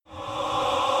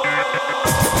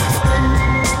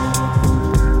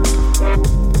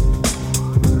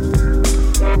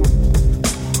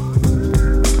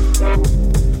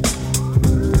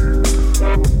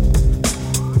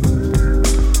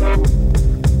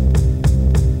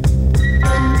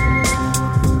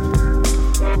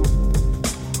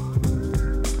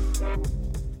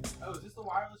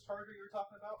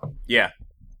Yeah.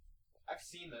 I've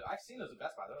seen those at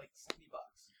Best Buy. They're like $70.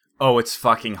 Oh, it's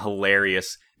fucking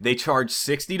hilarious. They charge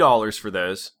 $60 for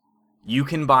those. You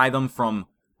can buy them from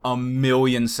a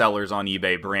million sellers on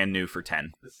eBay, brand new for $10.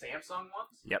 The Samsung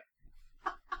ones? Yep.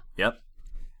 Yep.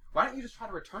 Why don't you just try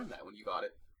to return that when you got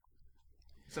it?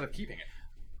 Instead of keeping it.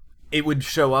 It would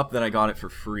show up that I got it for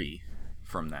free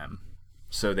from them.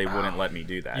 So they wouldn't let me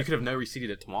do that. You could have no receipted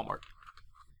it to Walmart.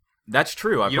 That's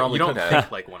true. I probably you could don't have.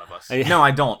 think like one of us. No,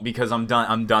 I don't, because I'm done.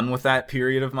 I'm done with that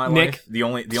period of my Nick, life. The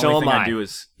only so thing am I I. do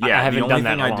is I the haven't only done that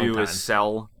thing in a I long do time.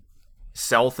 is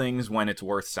sell things when it's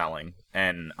worth selling.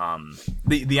 And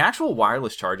the actual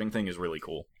wireless charging thing is really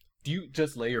cool. Do you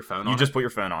just lay your phone on You it? just put your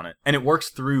phone on it, and it works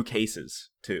through cases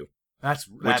too,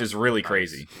 which is really nice.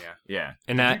 crazy. Yeah. Yeah,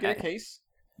 And Did that, you get a case?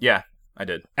 yeah, I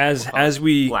did. as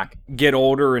we Black. get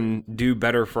older and do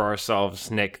better for ourselves,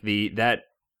 Nick,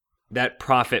 that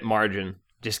profit margin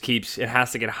just keeps. It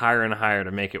has to get higher and higher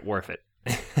to make it worth it.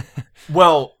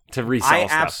 Well, To resell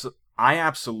stuff. I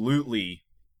absolutely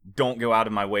don't go out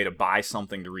of my way to buy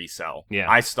something to resell. Yeah.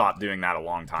 I stopped doing that a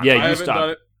long time Yeah, ago. you haven't done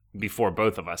stopped it. before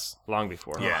both of us, long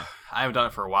before. Yeah. I haven't done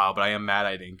it for a while, but I am mad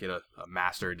I didn't get a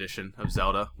master edition of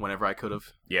Zelda whenever I could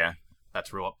have. Yeah.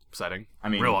 That's real upsetting. I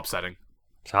mean- real upsetting.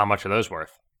 So how much are those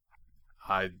worth?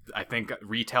 I think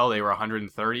retail they were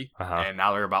 130, and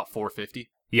now they're about 450.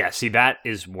 Yeah, see, that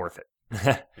is worth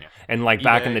it. And like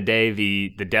back in eBay. the day,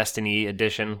 the Destiny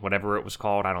edition, whatever it was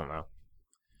called, I don't know.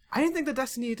 I didn't think the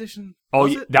Destiny edition. Oh,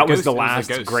 was it? that was Ghost- the it last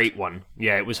Ghost. great one.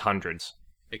 Yeah, it was hundreds.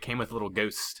 It came with a little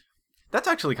ghost. That's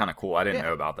actually kind of cool. I didn't Yeah.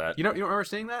 know about that. You don't remember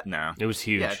seeing that? No. It was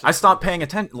huge. Yeah, I stopped paying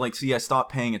attention. I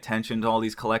stopped paying attention to all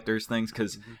these collectors things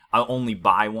because I'll only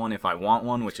buy one if I want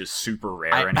one, which is super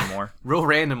rare anymore. Real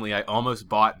randomly, I almost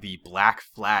bought the Black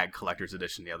Flag Collector's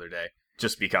Edition the other day.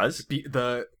 Just because?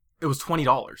 It was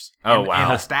 $20. Oh, wow.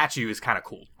 And the statue is kind of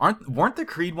cool. Weren't the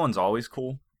Creed ones always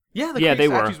cool? Yeah, Yeah, Creed they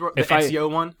were. statues were. The If I-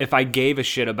 Ezio one. If I gave a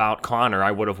shit about Connor,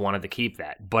 I would have wanted to keep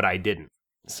that, but I didn't.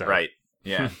 So Right.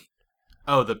 Yeah.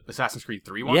 Oh, the Assassin's Creed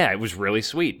 3 one. yeah, it was really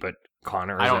sweet, but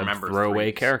Connor I is don't a remember throwaway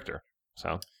threes. character.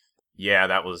 So Yeah,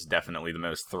 that was definitely the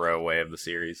most throwaway of the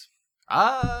series.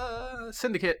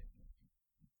 Syndicate.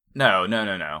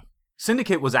 No.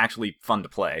 Syndicate was actually fun to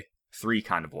play. 3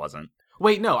 kind of wasn't.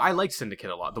 Wait, no, I liked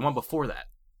Syndicate a lot. The one before that.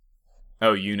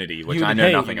 Oh, Unity, which Unity. I know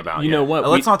Hey, nothing about. you yet. know what?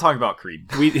 Let's not talk about Creed.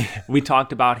 we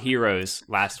talked about Heroes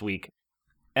last week.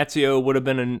 Ezio would have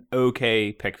been an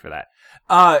okay pick for that.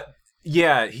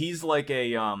 Yeah, he's like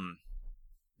a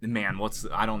man.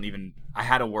 I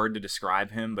had a word to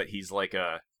describe him, but he's like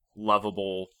a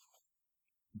lovable,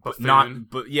 Buffoon.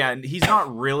 he's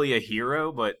not really a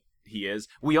hero, but he is.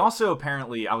 We also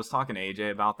apparently, I was talking to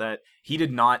AJ about that. He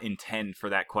did not intend for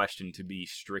that question to be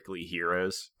strictly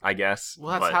heroes, I guess.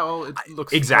 Well, that's but how it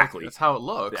looks. exactly. That's how it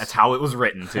looks. that's how it was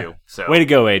written too. So Way to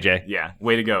go, AJ. yeah,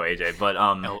 way to go, AJ. But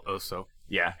El Oso.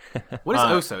 yeah, What is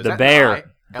Oso? Is the that bear. an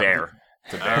eye? bear.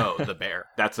 It's a bear. Oh, the bear.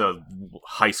 That's a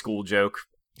high school joke.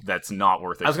 That's not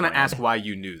worth it. I was going to ask why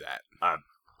you knew that.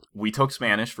 We took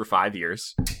Spanish for 5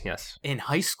 years Yes. In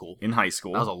high school. in high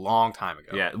school. That was a long time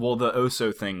ago. Yeah, well, the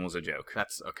Oso thing was a joke.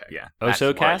 That's okay. Yeah. That's Oso why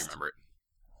I cast? remember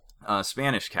it.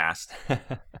 Spanish cast.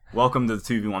 Welcome to the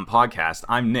 2v1 podcast.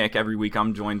 I'm Nick. Every week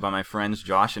I'm joined by my friends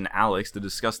Josh and Alex to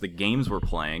discuss the games we're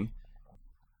playing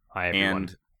Hi, everyone.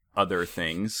 and other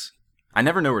things. I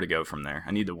never know where to go from there.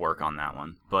 I need to work on that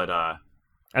one. But,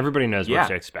 Everybody knows yeah. what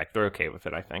to expect. They're okay with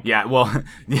it, I think. yeah, well,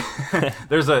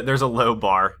 there's a low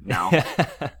bar now.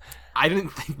 I didn't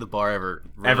think the bar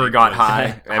ever got was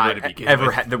high. high to begin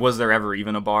with. Was there ever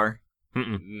even a bar?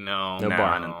 Mm-mm. No. No No,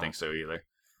 bar. I didn't think so either.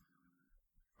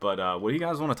 But what do you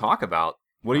guys want to talk about?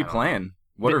 What are you I don't playing?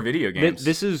 What are video games?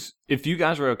 This is, if you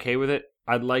guys are okay with it,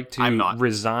 I'd like I'm to not.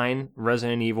 resign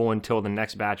Resident Evil until the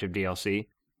next batch of DLC.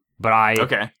 But I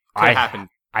okay. Could happen.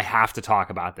 I have to talk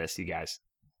about this, you guys.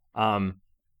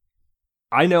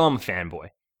 I know I'm a fanboy.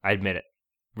 I admit it.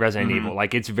 Resident Mhm. Evil.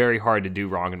 Like, it's very hard to do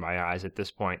wrong in my eyes at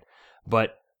this point.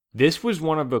 But this was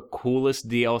one of the coolest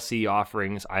DLC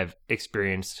offerings I've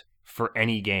experienced for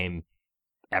any game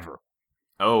ever.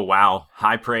 Oh wow,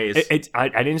 high praise. I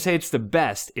didn't say it's the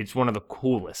best. It's one of the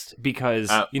coolest because,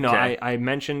 okay. I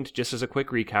mentioned, just as a quick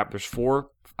recap, there's 4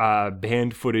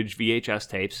 banned footage VHS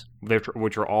tapes,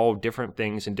 which are all different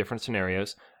things in different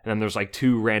scenarios. And then there's like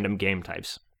 2 random game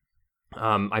types.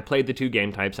 I played the 2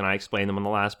 game types and I explained them on the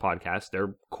last podcast.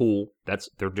 They're cool.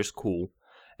 They're just cool.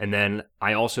 And then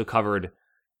I also covered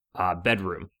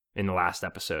Bedroom in the last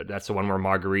episode. That's the one where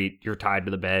Marguerite, you're tied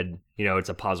to the bed. You know, it's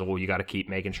a puzzle. You got to keep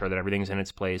making sure that everything's in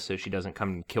its place so she doesn't come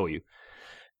and kill you.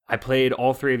 I played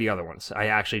all 3 of the other ones. I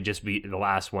actually just beat the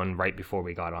last one right before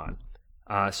we got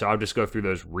on. So I'll just go through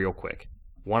those real quick.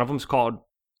 One of them's called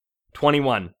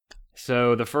 21.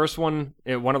 So the first one,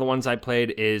 one of the ones I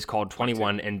played is called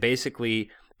 21, and basically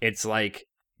it's like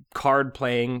card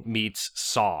playing meets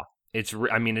Saw.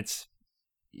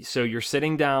 So you're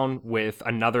sitting down with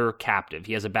another captive.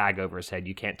 He has a bag over his head.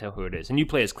 You can't tell who it is. And you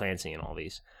play as Clancy in all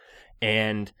these.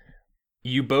 And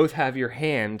you both have your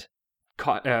hand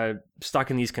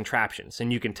stuck in these contraptions,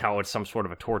 and you can tell it's some sort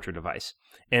of a torture device.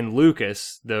 And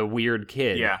Lucas, the weird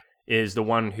kid, is the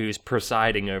one who's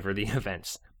presiding over the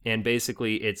events. And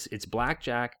basically, it's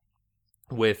blackjack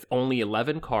with only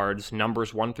 11 cards,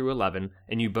 numbers 1 through 11,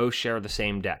 and you both share the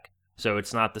same deck. So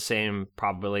it's not the same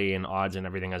probability and odds and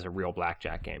everything as a real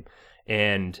blackjack game.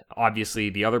 And obviously,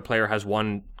 the other player has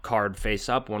one card face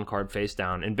up, one card face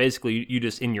down. And basically, you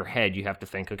just, in your head, you have to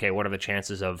think, okay, what are the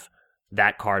chances of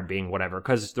that card being whatever?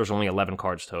 Because there's only 11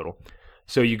 cards total.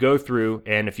 So you go through,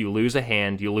 and if you lose a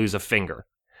hand, you lose a finger.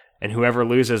 And whoever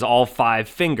loses all 5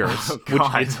 fingers,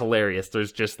 which is hilarious.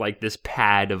 There's just like this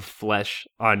pad of flesh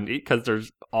on, because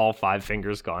there's all 5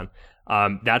 fingers gone.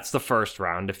 That's the first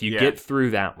round. If you get through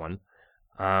that one,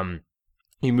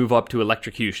 you move up to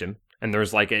electrocution. And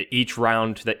there's like each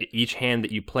round, each hand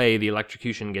that you play, the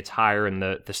electrocution gets higher and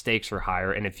the stakes are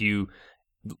higher. And if you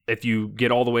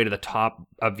get all the way to the top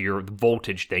of your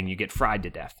voltage thing, you get fried to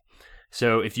death.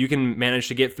 So if you can manage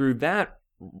to get through that,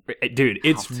 dude,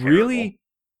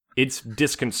 it's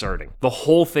disconcerting. The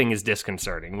whole thing is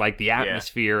disconcerting. Like the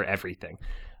atmosphere, everything.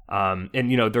 And,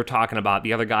 they're talking about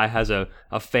the other guy has a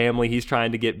family he's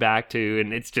trying to get back to,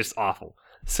 and it's just awful.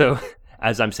 So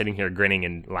as I'm sitting here grinning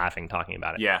and laughing, talking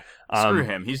about it. Yeah, screw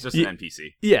him. He's just an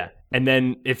NPC. Yeah, and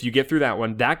then if you get through that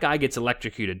one, that guy gets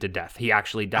electrocuted to death. He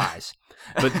actually dies.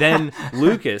 But then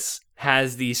Lucas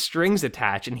has these strings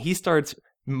attached, and he starts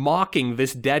mocking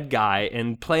this dead guy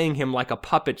and playing him like a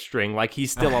puppet string, like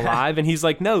he's still alive. And he's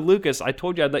like, no, Lucas, I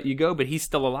told you I'd let you go, but he's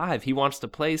still alive. He wants to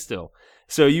play still.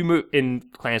 So you move, and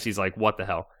Clancy's like, what the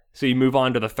hell? So you move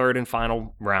on to the third and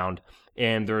final round,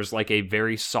 and there's like a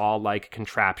very Saw-like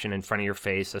contraption in front of your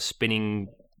face, a spinning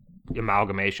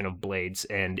amalgamation of blades,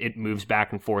 and it moves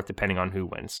back and forth depending on who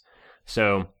wins.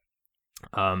 So,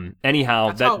 anyhow,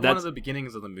 that's how one of the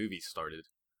beginnings of the movie started.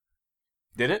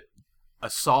 Did it? A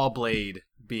saw blade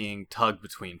being tugged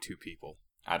between 2 people.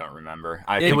 I don't remember.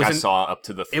 I think I saw up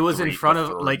to the. It was in front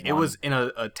of it was in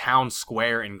a town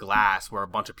square in glass where a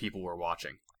bunch of people were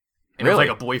watching. And it was like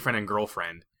a boyfriend and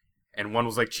girlfriend, and one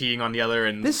was like cheating on the other.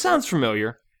 And this sounds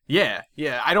familiar. Yeah.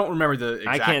 I don't remember the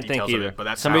exact I can't details think either. of it, but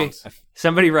that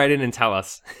somebody write in and tell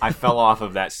us. I fell off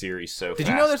of that series so fast. Did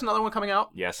you know there's another one coming out?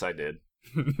 Yes, I did.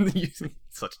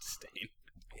 Such disdain.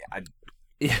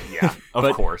 Yeah,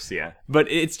 of course, yeah. But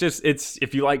it's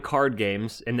if you like card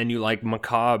games and then you like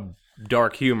macabre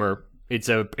dark humor, it's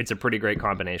a pretty great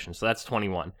combination. So that's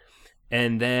 21.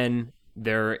 And then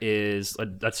there is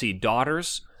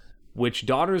Daughters, which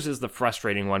Daughters is the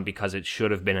frustrating one because it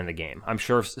should have been in the game. I'm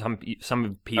sure some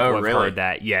people have heard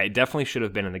that. Yeah, it definitely should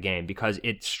have been in the game because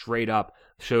it straight up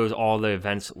shows all the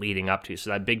events leading up to.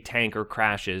 So that big tanker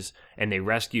crashes and they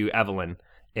rescue Evelyn.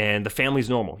 And the family's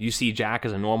normal. You see Jack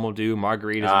as a normal dude.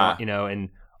 Marguerite is, and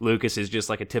Lucas is just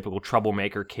like a typical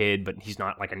troublemaker kid, but he's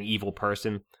not like an evil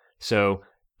person. So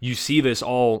you see this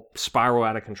all spiral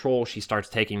out of control. She starts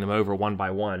taking them over one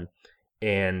by one.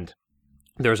 And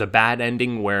there's a bad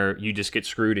ending where you just get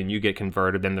screwed and you get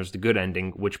converted. Then there's the good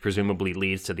ending, which presumably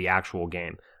leads to the actual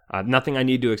game. Nothing I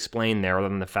need to explain there other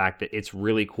than the fact that it's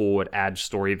really cool. It adds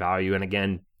story value. And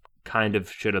again, kind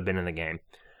of should have been in the game.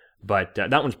 But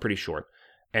that one's pretty short.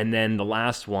 And then the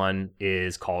last one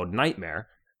is called Nightmare,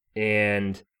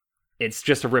 and it's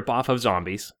just a ripoff of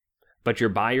Zombies, but you're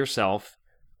by yourself,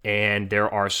 and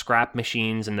there are scrap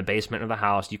machines in the basement of the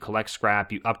house. You collect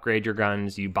scrap, you upgrade your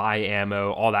guns, you buy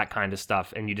ammo, all that kind of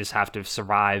stuff, and you just have to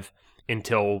survive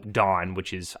until dawn,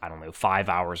 which is, 5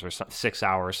 hours or 6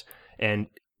 hours. And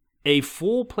a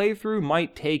full playthrough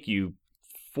might take you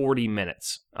 40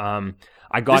 minutes.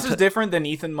 This is different than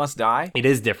Ethan Must Die? It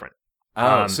is different.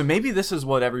 So maybe this is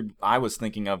what I was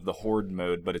thinking of, the horde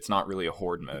mode, but it's not really a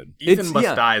horde mode. Ethan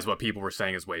Must Die is what people were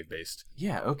saying is wave-based.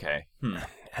 Yeah, okay.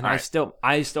 And I still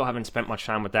haven't spent much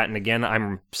time with that. And again,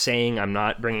 I'm saying I'm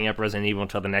not bringing up Resident Evil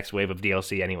until the next wave of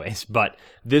DLC anyways. But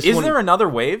this Is there another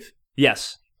wave?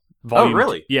 Yes.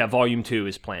 Really? Volume 2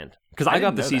 is planned. Because I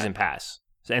got the season pass.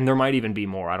 And there might even be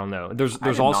more. I don't know.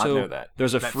 There's also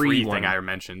there's a free one thing I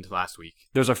mentioned last week.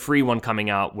 There's a free one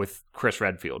coming out with Chris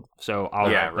Redfield, so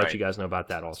I'll let you guys know about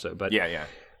that also. But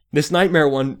this Nightmare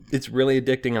one, it's really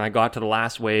addicting, and I got to the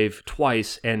last wave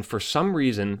twice. And for some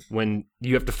reason, when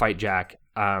you have to fight Jack,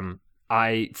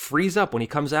 I freeze up when he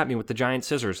comes at me with the giant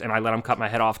scissors, and I let him cut my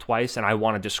head off twice, and I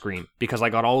wanted to scream because I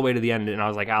got all the way to the end, and I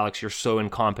was like, Alex, you're so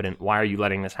incompetent. Why are you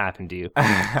letting this happen to you?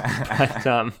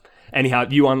 But anyhow,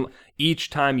 each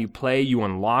time you play, you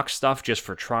unlock stuff just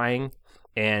for trying,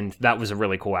 and that was a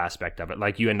really cool aspect of it.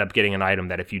 Like, you end up getting an item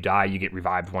that if you die, you get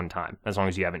revived one time, as long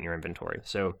as you have it in your inventory.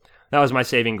 So that was my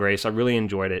saving grace. I really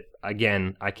enjoyed it.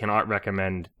 Again, I cannot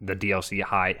recommend the DLC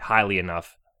highly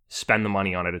enough. Spend the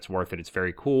money on it. It's worth it. It's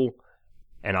very cool.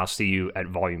 And I'll see you at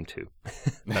Volume 2.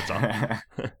 That's all.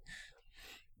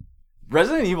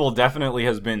 Resident Evil definitely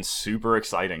has been super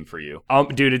exciting for you.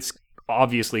 Dude, it's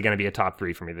obviously going to be a top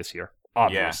 3 for me this year.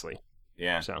 Obviously.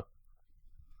 Yeah. So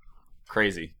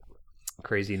crazy.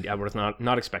 I was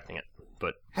not expecting it.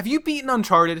 But have you beaten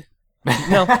Uncharted?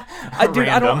 No, I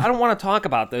don't want to talk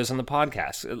about those on the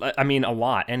podcast. I mean, a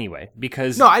lot anyway,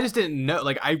 because no, I just didn't know.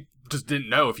 Like, I just didn't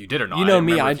know if you did or not. You know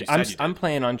me, I'm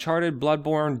playing Uncharted,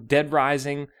 Bloodborne, Dead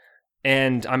Rising,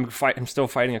 and I'm still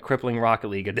fighting a crippling Rocket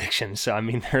League addiction. So I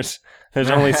mean, there's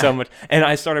only so much. And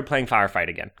I started playing Firefight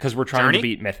again because we're trying to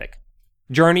beat Mythic.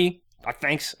 Journey,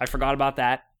 thanks, I forgot about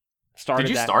that. Did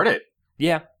you start it?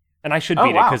 Yeah. And I should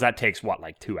beat it because that takes,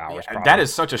 like 2 hours? Yeah, that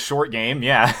is such a short game,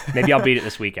 yeah. Maybe I'll beat it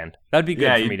this weekend. That'd be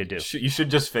good for me to do. You should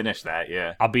just finish that,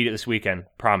 yeah. I'll beat it this weekend,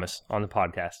 promise, on the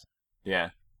podcast. Yeah.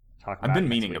 I've been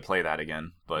meaning to play that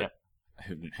again, but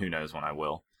who knows when I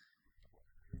will.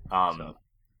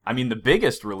 I mean, the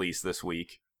biggest release this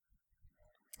week...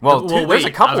 Well, there's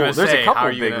a couple big releases. How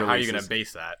are you going to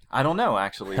base that? I don't know,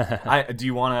 actually. Do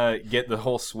you want to get the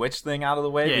whole Switch thing out of the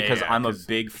way? Because I'm a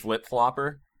big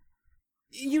flip-flopper.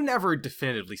 You never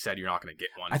definitively said you're not going to get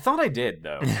one. I thought I did,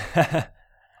 though.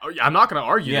 I'm not going to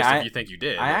argue this if you think you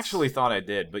did. I actually thought I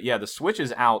did. But yeah, the Switch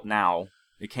is out now.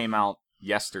 It came out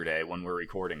yesterday when we're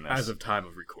recording this. As of time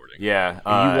of recording. Yeah.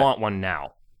 And you want one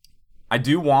now. I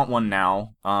do want one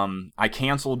now. I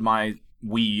canceled my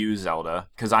Wii U Zelda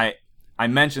because I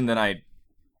mentioned that I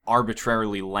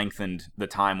arbitrarily lengthened the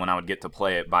time when I would get to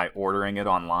play it by ordering it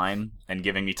online and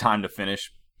giving me time to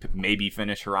maybe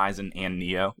finish Horizon and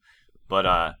Neo.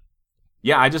 But,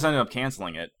 yeah, I just ended up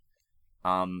canceling it.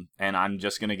 And I'm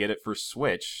just going to get it for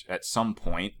Switch at some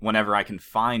point, whenever I can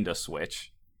find a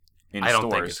Switch in stores. I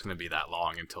don't think it's going to be that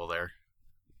long until they're...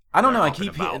 I don't know,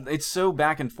 it's so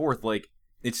back and forth. Like,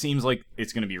 it seems like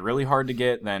it's going to be really hard to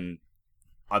get, then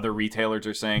other retailers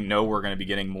are saying, no, we're going to be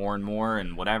getting more and more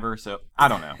and whatever, so I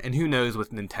don't know. And who knows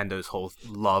with Nintendo's whole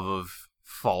love of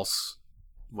false,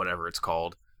 whatever it's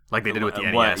called, like they did with the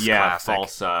NES Classic.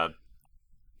 False...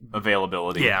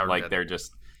 availability. Yeah, they're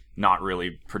just not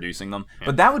really producing them. Yeah.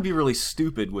 But that would be really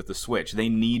stupid with the Switch. They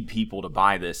need people to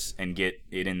buy this and get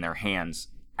it in their hands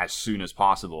as soon as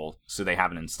possible so they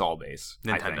have an install base.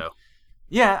 Nintendo.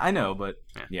 Yeah, I know, but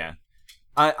yeah.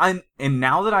 And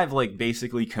now that I've like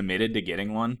basically committed to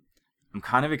getting one, I'm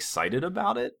kind of excited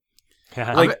about it.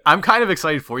 Like, I'm kind of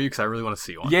excited for you because I really want to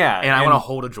see one. Yeah. And I want to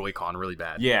hold a Joy-Con really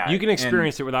bad. Yeah. You can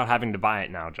experience it without having to buy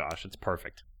it now, Josh. It's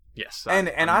perfect. Yes, and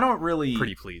I don't really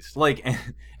pretty pleased. Like,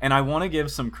 and I want to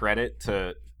give some credit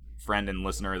to friend and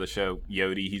listener of the show,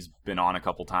 Yodi. He's been on a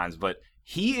couple times, but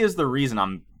he is the reason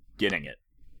I'm getting it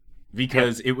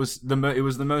because it was the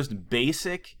most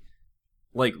basic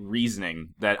like reasoning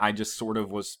that I just sort of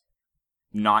was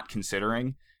not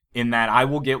considering. In that I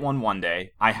will get one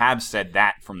day. I have said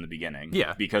that from the beginning.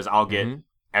 Yeah, because I'll get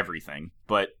everything,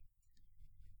 but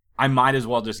I might as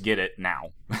well just get it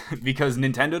now because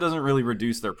Nintendo doesn't really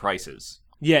reduce their prices.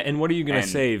 Yeah, and what are you going to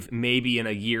save? Maybe in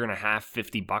a year and a half,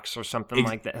 $50 or something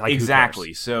like that. Like,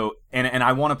 exactly. So, and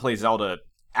I want to play Zelda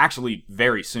actually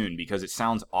very soon because it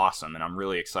sounds awesome and I'm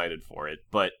really excited for it.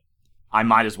 But I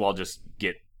might as well just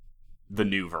get the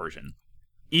new version,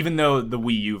 even though the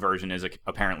Wii U version is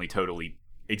apparently totally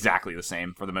exactly the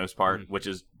same for the most part, which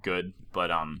is good.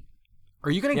 But are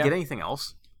you going to get anything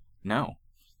else? No.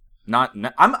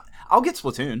 I'll get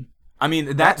Splatoon. I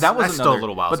mean that was still a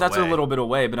little while, but that's a little bit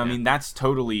away. But I mean that's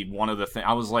totally one of the things.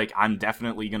 I was like, I'm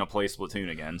definitely gonna play Splatoon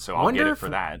again, so I'll get it for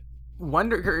that.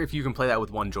 Wonder if you can play that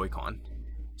with one Joy-Con.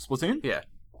 Splatoon? Yeah.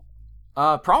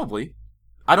 Probably.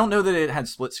 I don't know that it had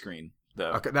split screen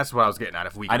though. Okay, that's what I was getting at.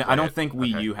 If we, I don't think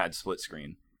Wii U had split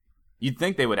screen. You'd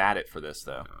think they would add it for this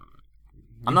though.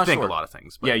 I'm not think sure. A lot of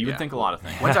things. But yeah, you would think a lot of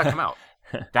things. When's that come out?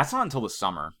 That's not until the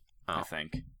summer, I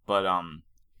think. But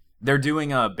they're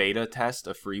doing a beta test,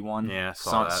 a free one,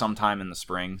 sometime in the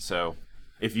spring. So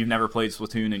if you've never played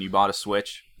Splatoon and you bought a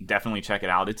Switch, definitely check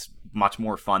it out. It's much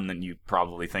more fun than you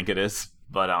probably think it is.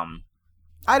 But I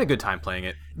had a good time playing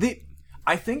it.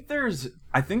 I think there's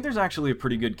actually a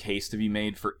pretty good case to be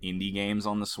made for indie games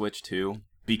on the Switch too,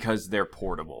 because they're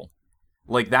portable.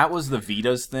 Like that was the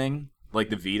Vita's thing. like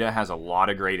the Vita has a lot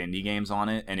of great indie games on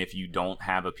it, and if you don't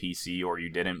have a PC or you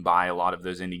didn't buy a lot of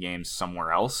those indie games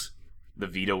somewhere else, the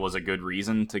Vita was a good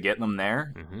reason to get them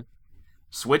there. Mm-hmm.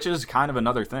 Switch is kind of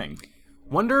another thing.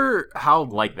 Wonder how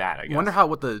like that, I guess. Wonder how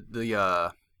what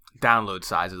the download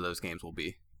size of those games will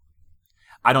be.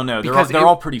 I don't know. They're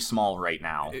all pretty small right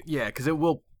now. Yeah, because it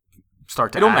will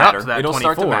start to It'll add matter. up to that It'll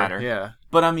 24. start to matter. Yeah.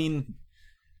 But I mean,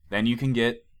 then you can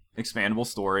get expandable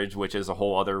storage, which is a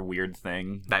whole other weird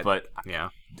thing. But yeah,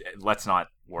 let's not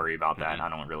worry about that. I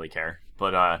don't really care.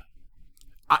 But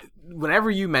whenever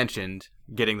you mentioned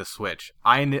getting the Switch,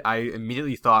 I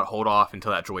immediately thought, hold off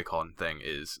until that Joy-Con thing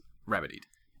is remedied.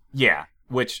 Yeah,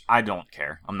 which I don't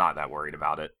care. I'm not that worried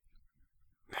about it.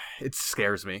 It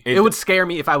scares me. It would scare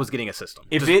me if I was getting a system.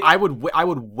 I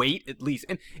would wait at least,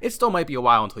 and it still might be a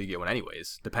while until you get one,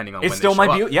 anyways, depending on when they show up. It still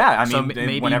might be. Yeah, I mean, so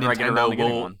maybe whenever Nintendo I get around to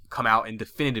getting will one, come out and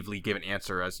definitively give an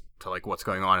answer as to like what's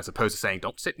going on, as opposed to saying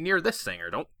don't sit near this thing or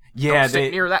don't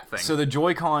sit near that thing. So the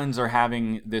Joy-Cons are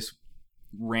having this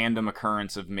random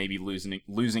occurrence of maybe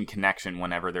losing connection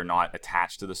whenever they're not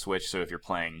attached to the Switch. So if you're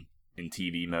playing in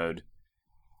TV mode.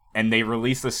 And they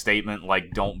released a statement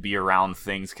like, don't be around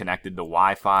things connected to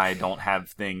Wi-Fi, don't have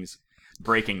things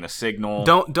breaking the signal.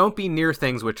 Don't be near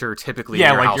things which are typically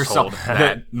in your household.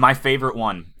 My favorite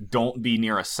one, don't be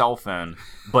near a cell phone,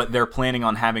 but they're planning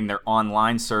on having their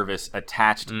online service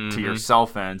attached to your cell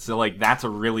phone. So, like, that's a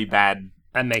really bad...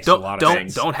 That makes a lot of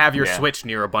sense. Don't have your Switch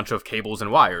near a bunch of cables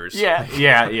and wires. Yeah.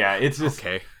 It's just...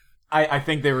 Okay. I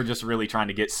think they were just really trying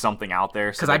to get something out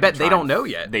there. Because I bet they don't know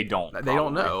yet. They don't. They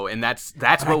don't know. And that's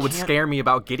what would scare me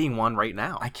about getting one right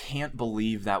now. I can't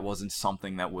believe that wasn't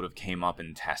something that would have came up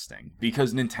in testing.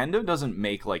 Because Nintendo doesn't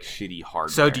make, like, shitty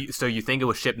hardware. So you think it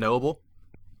was ship knowable?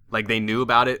 Like, they knew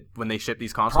about it when they shipped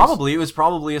these consoles? Probably. It was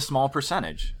probably a small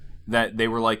percentage. That they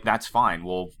were like, that's fine.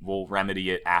 We'll remedy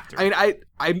it after. I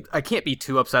mean, I can't be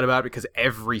too upset about it because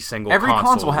every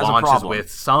console has launches a problem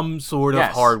with some sort of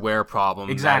hardware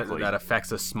problem that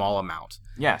affects a small amount.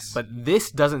 Yes, but this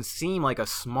doesn't seem like a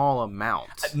small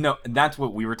amount. No, that's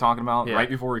what we were talking about right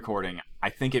before recording.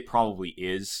 I think it probably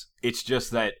is. It's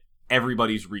just that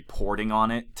everybody's reporting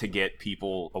on it to get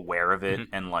people aware of it,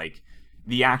 and like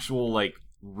the actual like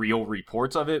real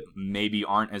reports of it maybe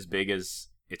aren't as big as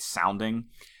it's sounding.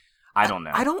 I don't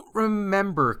know. I don't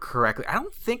remember correctly. I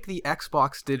don't think the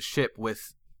Xbox did ship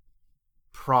with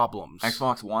problems.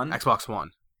 Xbox One? Xbox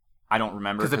One. I don't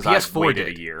remember because the PS4 did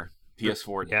a year.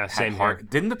 PS4 same here.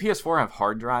 Didn't the PS4 have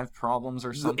hard drive problems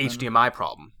or something? The HDMI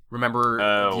problem.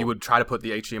 Remember you would try to put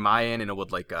the HDMI in and it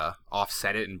would like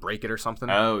offset it and break it or something?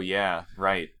 Oh, yeah,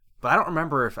 right. But I don't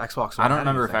remember if Xbox One I don't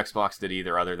remember if Xbox did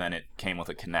either, other than it came with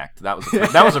a Kinect. That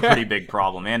was a pretty big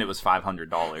problem, and it was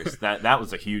 $500. That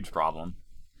was a huge problem.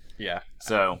 Yeah.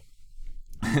 So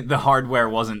the hardware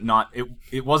wasn't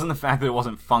it wasn't the fact that it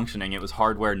wasn't functioning, it was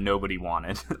hardware nobody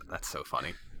wanted. That's so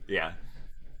funny. Yeah.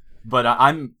 But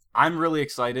I'm really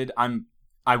excited.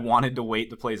 I wanted to wait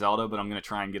to play Zelda, but I'm going to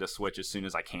try and get a Switch as soon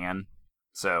as I can.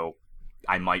 So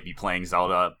I might be playing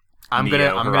Zelda. I'm going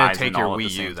to take your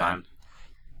Wii U then.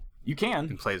 You can.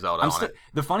 And play Zelda on it.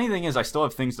 The funny thing is I still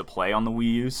have things to play on the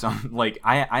Wii U, so like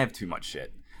I have too much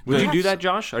shit. Would you do that,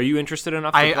 Josh? Are you interested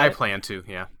enough to play? I plan to,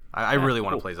 yeah. I really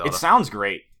want to play Zelda. It sounds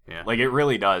great. Yeah. Like, it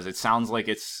really does. It sounds like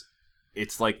it's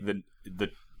like the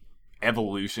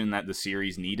evolution that the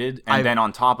series needed. And then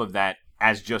on top of that,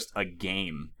 as just a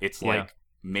game, it's like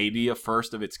maybe a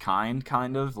first of its kind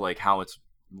of. Like, how it's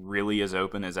really as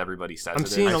open as everybody says it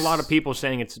is. I'm seeing a lot of people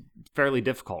saying it's fairly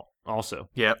difficult also.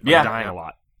 Yeah. Dying a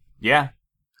lot. Yeah.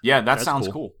 Yeah, that sounds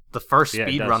cool. The first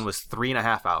speed run was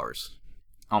 3.5 hours.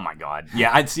 Oh my god!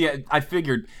 Yeah, I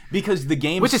figured because the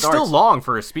game, which is still long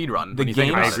for a speed run. The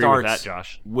game starts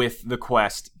with the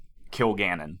quest, kill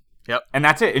Ganon. Yep, and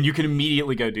that's it. And you can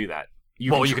immediately go do that.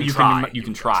 You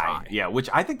can try. Yeah, which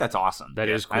I think that's awesome. That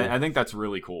is cool. I think that's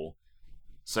really cool.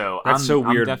 So that's so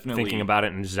weird thinking about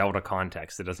it in Zelda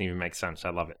context. It doesn't even make sense.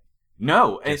 I love it.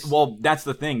 No, well, that's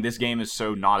the thing. This game is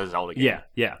so not a Zelda game.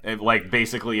 Yeah. Like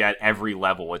basically at every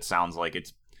level, it sounds like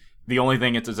it's the only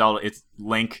thing. It's a Zelda. It's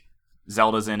Link.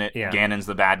 Zelda's in it. Yeah. Ganon's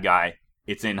the bad guy.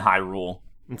 It's in Hyrule.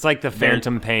 It's like the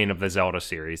Phantom Pain of the Zelda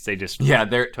series. They just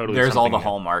there's all the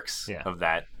hallmarks of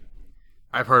that.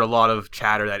 I've heard a lot of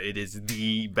chatter that it is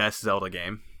the best Zelda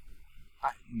game.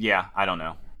 I don't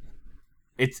know.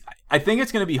 I think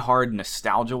it's going to be hard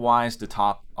nostalgia-wise to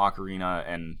top Ocarina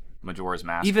and Majora's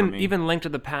Mask. Even Link to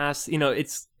the Past,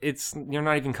 it's you're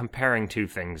not even comparing two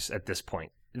things at this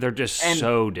point. They're just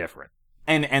so different.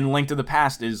 And Link to the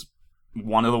Past is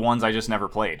one of the ones I just never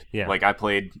played. Yeah. Like I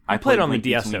played on the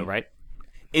DS though, right?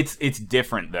 It's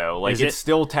different though. Like it's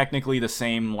still technically the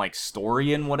same like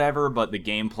story and whatever, but the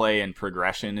gameplay and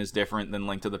progression is different than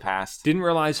Link to the Past. Didn't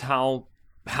realize how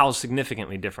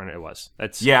significantly different it was.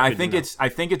 I think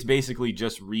it's basically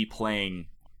just replaying,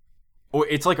 or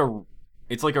it's like a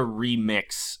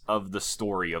remix of the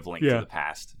story of Link to the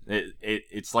Past.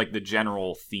 It's like the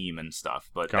general theme and stuff,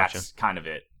 but that's kind of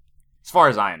it, as far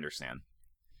as I understand.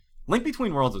 Link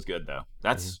Between Worlds is good though.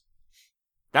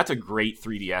 That's a great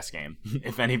 3DS game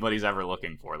if anybody's ever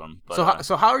looking for them. But,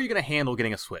 so how are you going to handle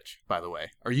getting a Switch, by the way?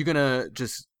 Are you going to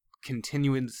just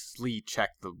continuously check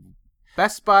the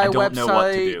Best Buy website? I don't know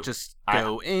what to do. Just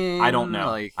go in? I don't know.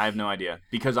 I have no idea.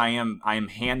 Because I am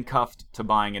handcuffed to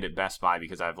buying it at Best Buy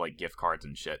because I have like gift cards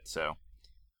and shit. So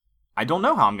I don't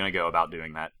know how I'm going to go about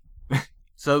doing that.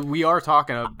 So we are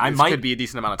talking, could be a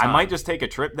decent amount of time. I might just take a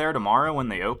trip there tomorrow when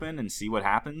they open and see what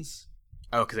happens.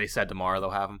 Oh, because they said tomorrow they'll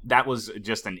have them? That was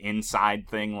just an inside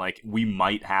thing. Like, we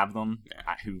might have them.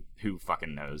 Yeah. Who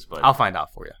fucking knows? But I'll find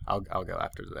out for you. I'll go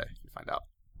after today and find out.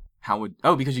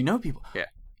 Because you know people. Yeah.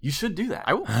 You should do that.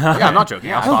 I will. Yeah, I'm not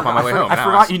joking. I'll stop on my way home. I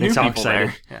forgot you knew people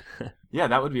there. Yeah,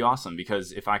 that would be awesome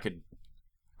because if I could...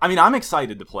 I mean, I'm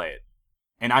excited to play it.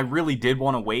 And I really did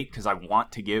want to wait because I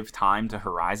want to give time to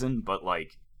Horizon, but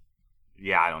like...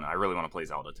 Yeah, I don't know. I really want to play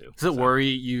Zelda too. Does it worry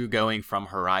you going from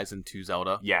Horizon to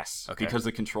Zelda? Yes, because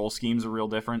the control schemes are real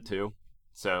different too.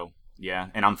 So yeah,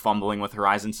 and I'm fumbling with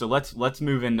Horizon. So let's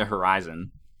move into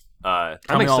Horizon. I'm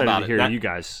excited to hear you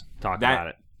guys talk about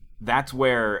it. That's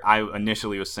where I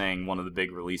initially was saying one of the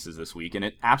big releases this week, and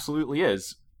it absolutely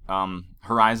is.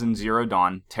 Horizon Zero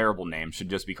Dawn, terrible name, should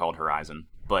just be called Horizon,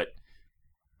 but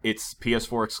it's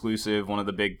PS4 exclusive. One of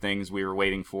the big things we were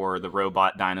waiting for, the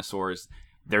robot dinosaurs.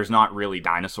 There's not really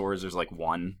dinosaurs. There's like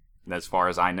one, as far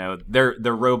as I know. They're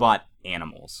robot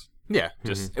animals. Yeah,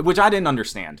 which I didn't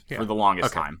understand for the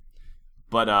longest time.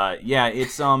 But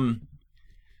it's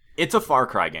a Far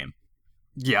Cry game.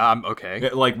 Yeah, I'm okay.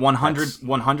 Like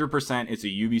 100%, it's a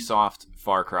Ubisoft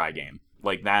Far Cry game.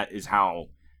 Like that is how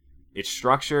it's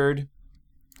structured.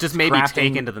 Just maybe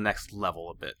taken to the next level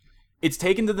a bit. It's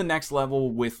taken to the next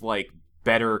level with like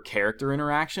better character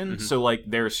interaction. So like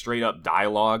there's straight up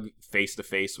dialogue face to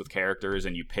face with characters,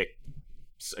 and you pick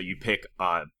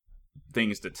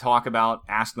things to talk about,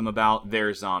 ask them about.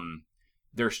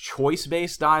 There's choice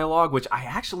based dialogue, which I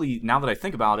actually, now that I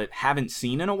think about it, haven't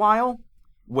seen in a while.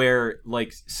 Where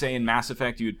like say in Mass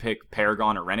Effect you would pick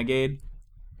Paragon or Renegade.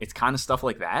 It's kind of stuff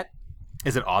like that.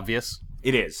 Is it obvious?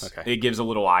 It is. Okay. It gives a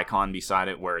little icon beside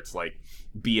it where it's like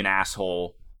be an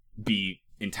asshole, be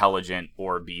intelligent,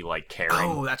 or be like caring.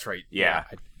 Oh, that's right. Yeah.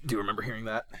 I do remember hearing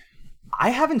that. I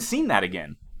haven't seen that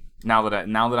again. Now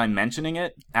that I'm mentioning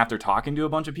it after talking to a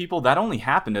bunch of people, that only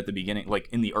happened at the beginning, like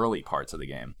in the early parts of the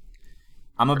game.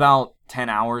 I'm about 10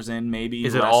 hours in, maybe.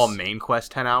 Is it all main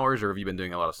quest 10 hours, or have you been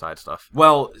doing a lot of side stuff?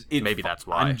 Well, maybe that's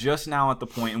why. I'm just now at the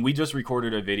point, and we just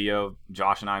recorded a video,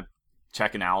 Josh and I,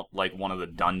 checking out like one of the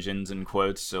dungeons in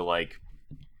quotes. So like,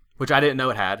 which I didn't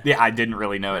know it had. Yeah, I didn't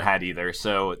really know it had either.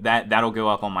 So that'll go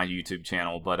up on my YouTube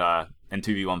channel, but and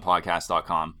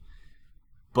 2v1podcast.com.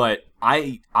 But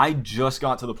I just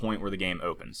got to the point where the game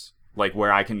opens, like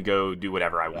where I can go do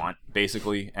whatever I want,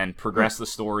 basically, and progress the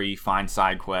story, find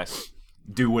side quests,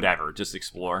 do whatever, just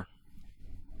explore.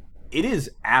 It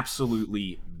is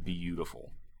absolutely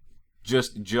beautiful,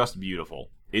 just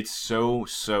beautiful. It's so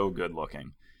good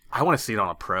looking. I want to see it on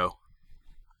a Pro.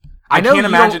 I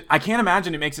can't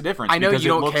imagine it makes a difference. I know you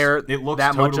don't care it looks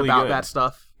that totally much about good. That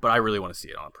stuff, but I really want to see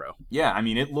it on a Pro. Yeah, I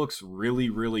mean, it looks really,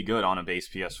 really good on a base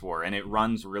PS4, and it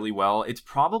runs really well. It's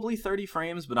probably 30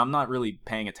 frames, but I'm not really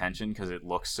paying attention because it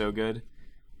looks so good.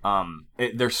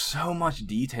 There's so much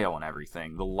detail and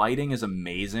everything. The lighting is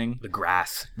amazing. The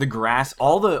grass,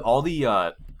 all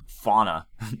the fauna,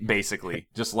 basically,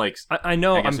 just like I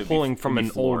know I'm pulling from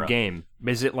an old game.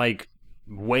 Is it like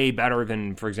way better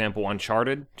than, for example,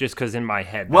 Uncharted? Just because in my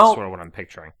head, that's sort of what I'm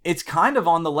picturing. It's kind of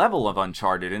on the level of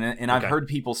Uncharted, and I've heard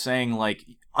people saying, like,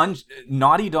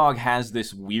 Naughty Dog has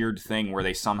this weird thing where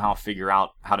they somehow figure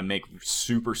out how to make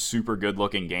super, super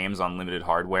good-looking games on limited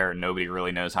hardware, and nobody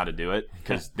really knows how to do it,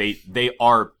 because they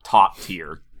are top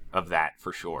tier of that,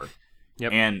 for sure.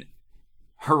 Yep. And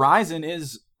Horizon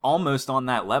is almost on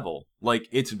that level. Like,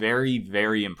 it's very,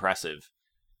 very impressive.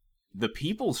 The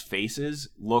people's faces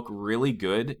look really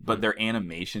good, but their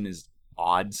animation is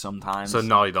odd sometimes. So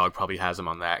Naughty Dog probably has them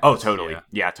on that. Oh, totally.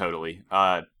 Yeah, totally.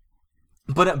 But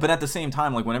at the same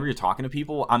time, like whenever you're talking to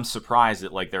people, I'm surprised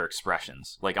at like their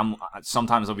expressions. Like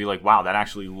sometimes I'll be like, "Wow, that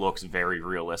actually looks very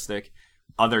realistic."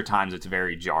 Other times it's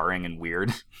very jarring and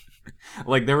weird.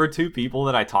 Like, there were two people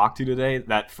that I talked to today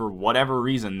that, for whatever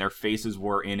reason, their faces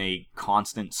were in a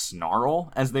constant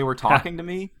snarl as they were talking to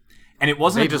me. And it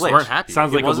wasn't They a just glitch. weren't happy.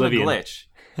 Sounds like it wasn't Oblivion. a glitch.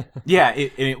 Yeah,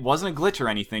 it wasn't a glitch or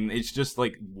anything. It's just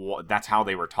like that's how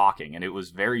they were talking, and it was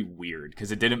very weird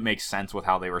because it didn't make sense with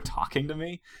how they were talking to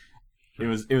me. It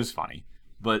was funny,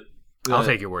 but I'll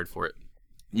take your word for it.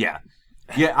 yeah.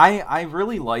 I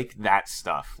really like that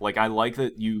stuff. Like, I like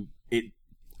that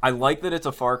I like that it's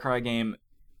a Far Cry game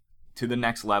to the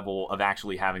next level of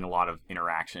actually having a lot of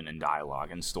interaction and dialogue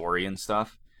and story and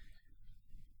stuff.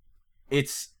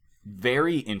 It's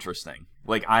very interesting.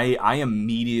 Like, I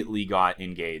immediately got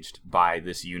engaged by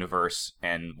this universe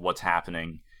and what's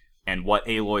happening and what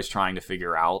Aloy's trying to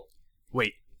figure out.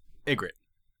 Wait, Ygritte.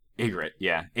 Ygritte,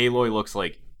 yeah. Aloy looks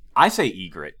like... I say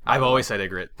Ygritte. I've always said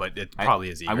Ygritte, but it probably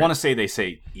is Ygritte. I want to say they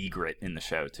say Ygritte in the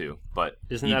show, too, but...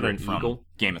 Isn't that an Ygritte from eagle?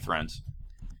 Game of Thrones.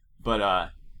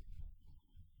 But,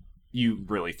 you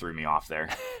really threw me off there.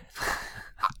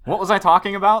 What was I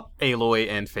talking about? Aloy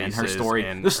and faces And her story.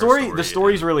 and The her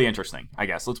story's really interesting, I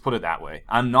guess. Let's put it that way.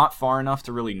 I'm not far enough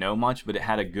to really know much, but it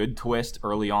had a good twist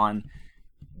early on.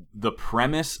 The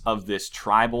premise of this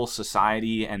tribal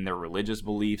society and their religious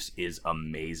beliefs is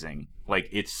amazing. Like,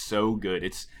 it's so good.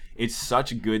 It's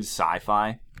such good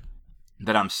sci-fi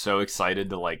that I'm so excited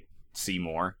to, like, see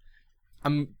more.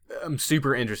 I'm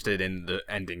super interested in the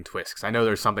ending twist because I know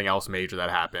there's something else major that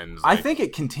happens. I think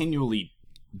it continually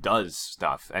does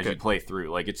stuff as you Good. play through.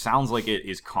 Like, it sounds like it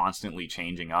is constantly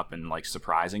changing up and, like,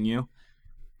 surprising you.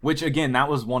 Which, again, that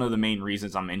was one of the main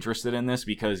reasons I'm interested in this,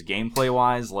 because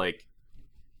gameplay-wise, like,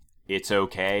 it's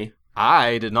okay.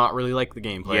 I did not really like the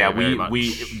gameplay. Yeah, very much.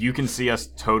 you can see us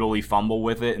totally fumble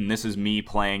with it, and this is me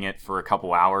playing it for a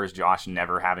couple hours, Josh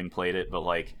never having played it, but,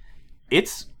 like,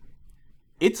 it's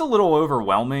a little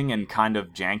overwhelming and kind of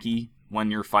janky when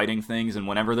you're fighting things, and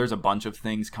whenever there's a bunch of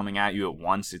things coming at you at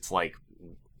once, it's, like,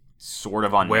 sort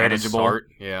of Where to unmanageable. start?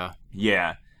 Yeah.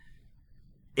 Yeah.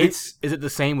 Is it the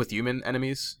same with human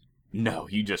enemies? No,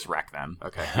 you just wreck them.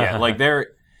 Okay. Yeah, like,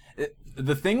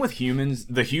 the thing with humans,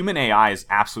 the human AI is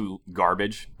absolute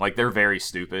garbage. Like, they're very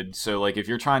stupid. So, like, if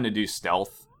you're trying to do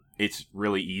stealth, it's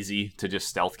really easy to just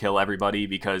stealth kill everybody,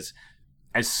 because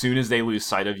as soon as they lose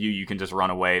sight of you, you can just run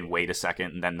away and wait a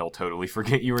second, and then they'll totally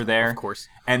forget you were there. Of course.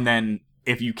 And then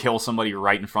if you kill somebody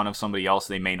right in front of somebody else,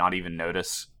 they may not even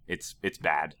notice. It's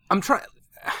bad. I'm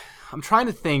trying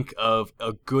to think of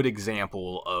a good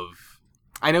example of.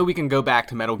 I know we can go back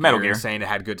to Metal Gear and saying it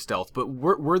had good stealth, but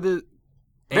were the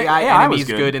AI enemies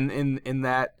was good in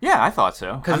that? Yeah, I thought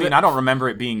so. I mean, I don't remember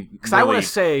it being Because really I want to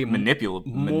say manipulable.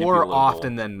 more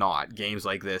often than not, games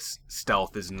like this,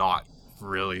 stealth is not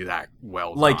really that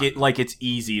well done. like it's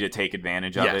easy to take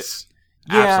advantage of Yes,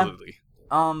 it. Yeah. absolutely.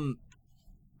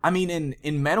 I mean,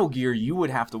 in Metal Gear, you would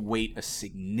have to wait a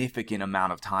significant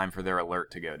amount of time for their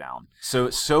alert to go down.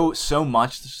 So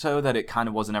much so that it kind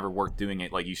of wasn't ever worth doing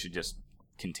it. Like, you should just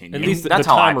continue. At least the That's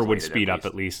how I timer would played it, speed up least.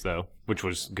 at least, though, which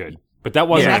was good. But that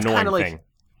wasn't Yeah, an that's kinda annoying like- thing.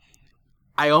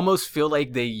 I almost feel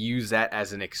like they use that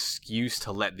as an excuse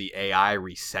to let the AI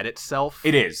reset itself.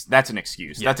 It is. That's an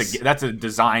excuse. Yes. That's a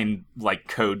design, like,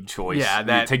 code choice.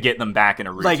 Yeah, to get them back in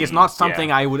a routine. Like, it's not something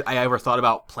Yeah. I ever thought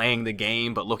about playing the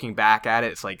game, but looking back at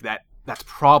it, it's like that's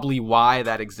probably why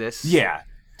that exists. Yeah,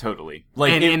 totally.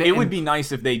 Like, And- it would and- be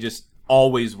nice if they just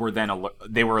always were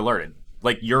they were alerted.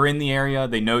 Like, you're in the area,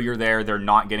 they know you're there, they're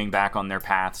not getting back on their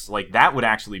paths. Like, that would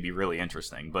actually be really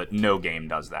interesting, but no game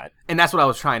does that. And that's what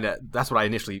I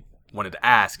initially wanted to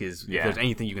ask is Yeah. if there's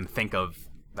anything you can think of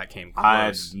that came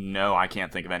close. No, I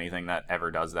can't think of anything that ever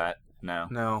does that. No.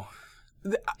 No.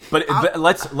 But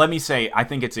let me say, I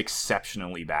think it's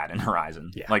exceptionally bad in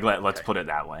Horizon. Yeah. Like, let's put it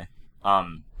that way.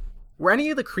 Were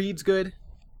any of the creeds good?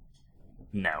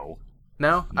 No.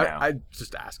 No? No. I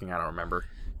just asking, I don't remember.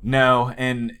 No,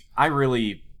 and I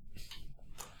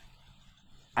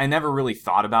never really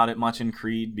thought about it much in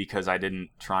Creed because I didn't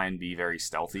try and be very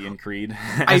stealthy in Creed.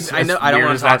 I know I don't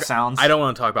want to talk. That sounds. I don't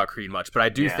want to talk about Creed much, but I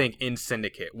do Yeah. think in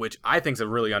Syndicate, which I think is a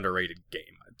really underrated game.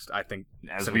 I think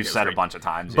As Syndicate we've was said a great. bunch of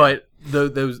times. But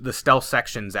the stealth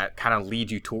sections that kind of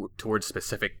lead you towards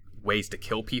specific ways to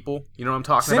kill people, you know what I'm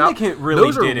talking about? Syndicate really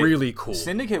Those are did it. really cool.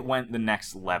 Syndicate went the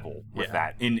next level with Yeah.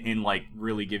 that in like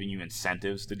really giving you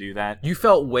incentives to do that. You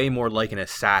felt way more like an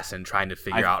assassin trying to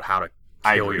figure out how to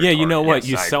I kill agree. your Yeah, you know target. what? Yes,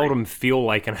 You I agree. seldom feel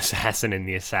like an assassin in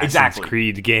the Assassin's Exactly.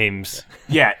 Creed games.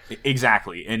 Yeah,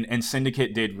 exactly. And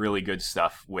Syndicate did really good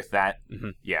stuff with that.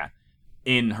 Mhm. Yeah.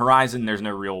 In Horizon, there's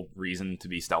no real reason to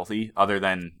be stealthy other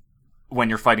than when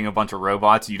you're fighting a bunch of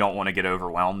robots, you don't want to get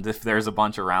overwhelmed if there's a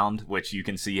bunch around, which you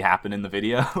can see happen in the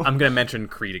video. I'm going to mention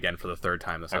Creed again for the third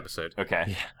time this episode.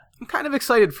 Okay. I'm kind of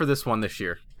excited for this one this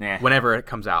year, whenever it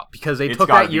comes out, because they took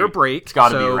that year break. It's got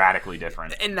to be radically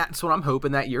different. And that's what I'm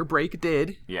hoping that year break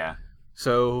did. Yeah.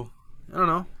 So, I don't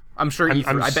know. I'm sure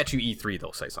E3, I bet you E3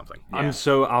 they'll say something. Yeah. I'm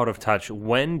so out of touch.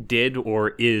 When did or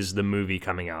is the movie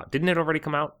coming out? Didn't it already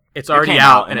come out? It's already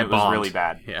out, and it was really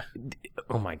bad. Yeah.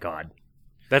 Oh my god.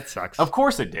 That sucks. Of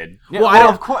course it did. Yeah,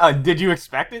 well, did you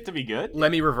expect it to be good?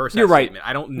 Let me reverse that You're right. statement.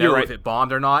 I don't know if it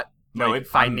bombed or not. No,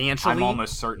 financially. I'm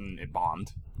almost certain it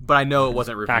bombed. But I know it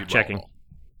wasn't reviewed Fact checking.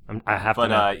 well. I have to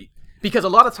know. Because a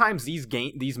lot of times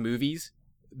these movies,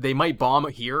 they might bomb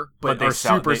here, but they are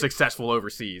super successful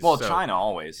overseas. Well, China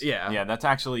always. Yeah. Yeah, that's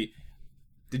actually...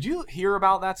 Did you hear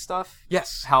about that stuff?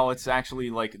 Yes. How it's actually,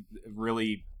 like,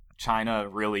 really... China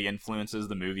really influences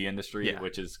the movie industry,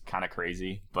 which is kind of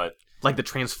crazy, but... Like the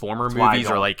Transformer movies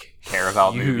are, like, care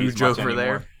about movies huge over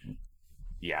there.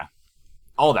 Yeah.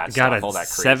 All that stuff, all that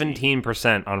crazy.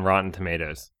 17% on Rotten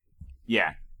Tomatoes.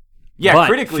 Yeah. Yeah, but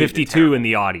critically 52 in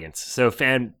the audience. So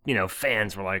fans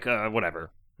were like,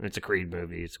 whatever. It's a Creed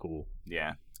movie. It's cool.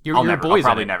 Yeah. Your boys I'll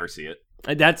probably never see it.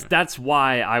 That's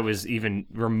why I was even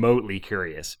remotely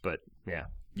curious, but yeah.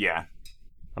 Yeah.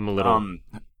 I'm a little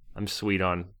I'm sweet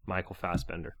on Michael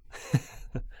Fassbender.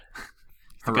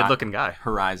 A good-looking guy.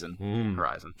 Horizon.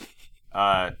 Horizon.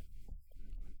 I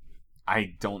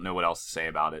don't know what else to say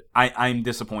about it. I'm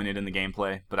disappointed in the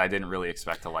gameplay, but I didn't really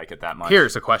expect to like it that much.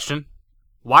 Here's a question.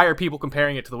 Why are people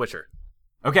comparing it to The Witcher?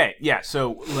 Okay, yeah,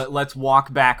 so let's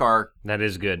walk back that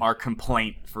is good. Our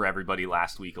complaint for everybody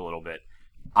last week a little bit.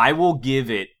 I will give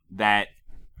it that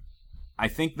I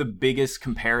think the biggest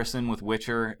comparison with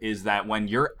Witcher is that when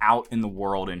you're out in the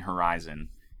world in Horizon,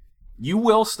 you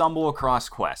will stumble across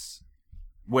quests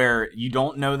where you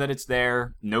don't know that it's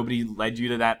there, nobody led you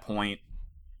to that point,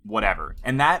 whatever.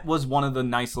 And that was one of the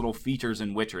nice little features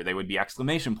in Witcher. They would be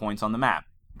exclamation points on the map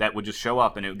that would just show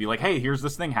up, and it would be like, hey, here's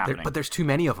this thing happening. But there's too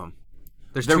many of them.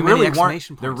 There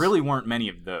really weren't many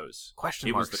of those.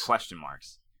 Question marks. It was the question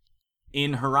marks.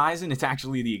 In Horizon, it's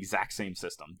actually the exact same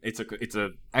system. It's a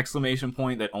exclamation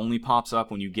point that only pops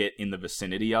up when you get in the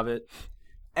vicinity of it.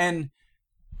 And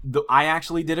I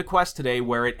actually did a quest today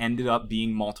where it ended up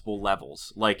being multiple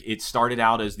levels. Like, it started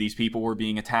out as these people were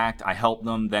being attacked. I helped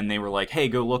them. Then they were like, hey,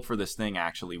 go look for this thing,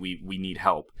 actually. We need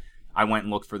help. I went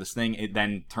and looked for this thing. It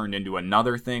then turned into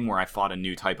another thing where I fought a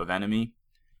new type of enemy.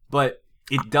 But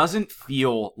it doesn't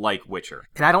feel like Witcher.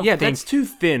 And I don't think... that's too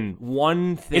thin.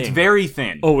 One thing. It's very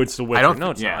thin. Oh, it's the Witcher. I don't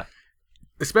know it's not.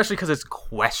 Especially because it's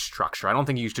quest structure. I don't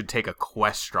think you should take a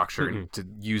quest structure to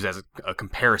use as a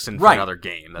comparison for another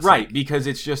game. That's right, because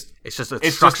it's just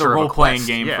a role-playing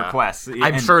game for quests.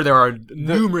 I'm sure there are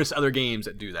numerous other games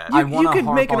that do that. You could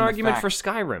make an argument for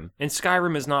Skyrim, and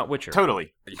Skyrim is not Witcher.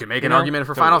 Totally. You can make an argument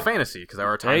for Final Fantasy, because there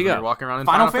are times when you're walking around in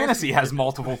Final Fantasy has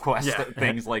multiple quest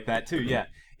things like that, too. Yeah.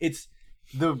 It's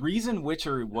the reason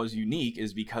Witcher was unique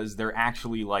is because they're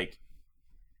actually, like,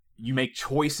 you make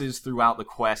choices throughout the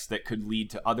quest that could lead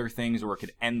to other things, or it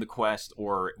could end the quest,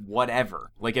 or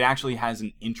whatever. Like, it actually has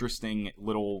an interesting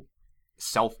little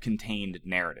self-contained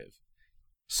narrative.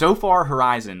 So far,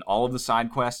 Horizon, all of the side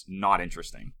quests, not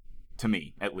interesting. To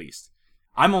me, at least.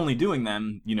 I'm only doing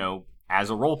them,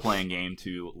 as a role-playing game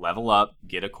to level up,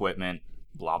 get equipment,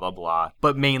 blah, blah, blah.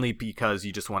 But mainly because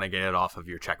you just want to get it off of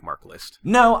your checkmark list.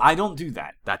 No, I don't do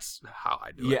that. That's how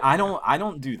I do it. Yeah, I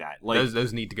don't do that. Like,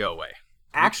 those need to go away.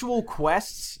 Actual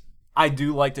quests, I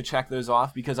do like to check those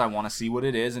off because I want to see what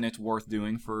it is and it's worth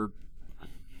doing for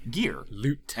gear,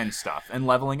 loot, and stuff, and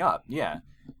leveling up. Yeah,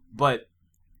 but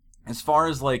as far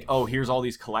as like, oh, here's all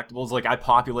these collectibles, like I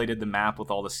populated the map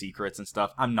with all the secrets and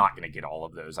stuff. I'm not gonna get all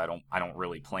of those. I don't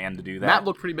really plan to do that. Map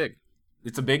looked pretty big.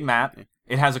 It's a big map.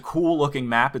 It has a cool looking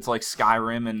map. It's like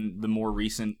Skyrim and the more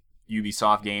recent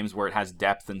Ubisoft games where it has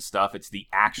depth and stuff. It's the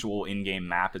actual in-game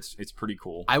map. It's pretty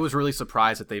cool. I was really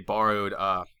surprised that they borrowed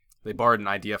an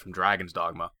idea from Dragon's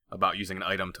Dogma about using an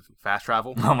item to fast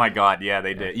travel. Oh my god, yeah,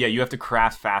 they did. Yeah, you have to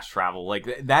craft fast travel. Like,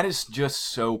 that is just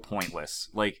so pointless.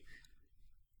 Like,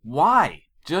 why?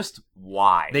 Just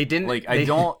why? They didn't... Like, I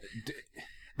don't...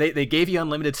 They gave you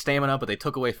unlimited stamina, but they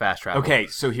took away fast travel. Okay,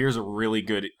 so here's a really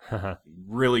good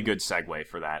segue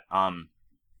for that.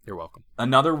 You're welcome.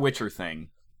 Another Witcher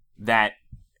thing that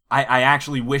I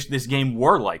actually wish this game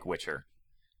were like Witcher.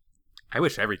 I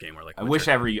wish every game were like Witcher. I wish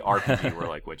every RPG were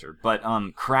like Witcher. But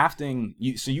crafting...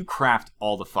 you craft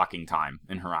all the fucking time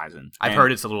in Horizon. I've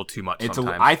heard it's a little too much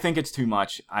sometimes. I think it's too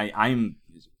much. I'm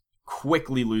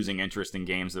quickly losing interest in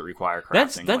games that require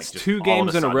crafting. That's like, 2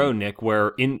 games in a row, Nick,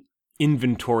 where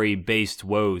inventory-based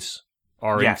woes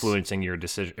are influencing your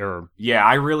decision. Yeah,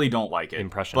 I really don't like it.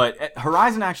 Impression. But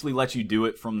Horizon actually lets you do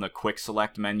it from the quick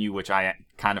select menu, which I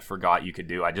kind of forgot you could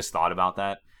do. I just thought about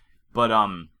that. But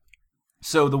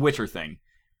so the Witcher thing.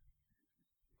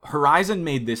 Horizon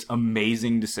made this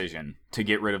amazing decision to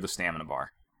get rid of the stamina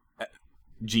bar.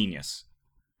 Genius.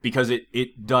 Because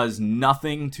it does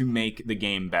nothing to make the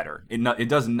game better. It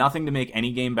does nothing to make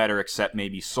any game better except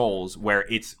maybe Souls, where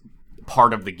it's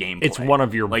part of the gameplay. It's one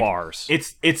of your bars.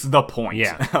 It's the point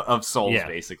of Souls,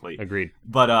 basically. Agreed.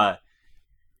 But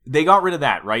they got rid of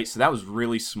that, right? So that was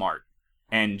really smart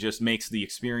and just makes the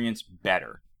experience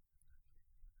better.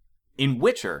 In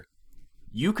Witcher,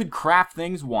 you could craft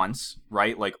things once,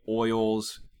 right? Like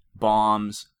oils,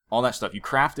 bombs, all that stuff. You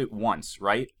craft it once,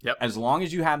 right? Yep. As long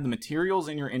as you have the materials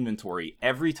in your inventory,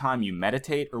 every time you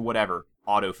meditate or whatever,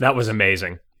 autofill. That was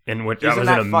amazing. That was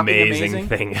that an amazing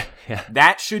thing. Yeah.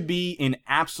 That should be in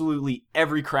absolutely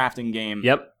every crafting game.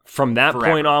 Yep. From that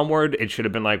forever. point onward, it should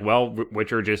have been like, well,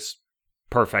 Witcher just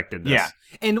perfected this. Yeah.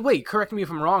 And wait, correct me if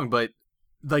I'm wrong, but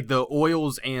like the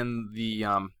oils and the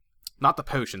not the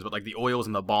potions, but like the oils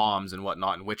and the bombs and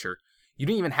whatnot in Witcher, you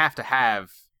didn't even have to have.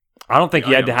 I don't think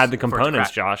you had to have the items for it to components,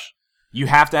 craft. Josh. You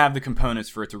have to have the components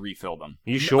for it to refill them.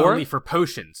 You sure? Only for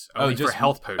potions. Only for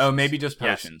health potions. Oh, maybe just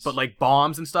Yes, potions. but like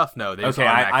bombs and stuff, no. They just Okay,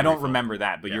 I automatically don't refill. remember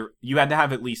that, but Yeah. you had to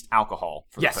have at least alcohol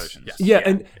for Yes, the potions. yes. Yeah,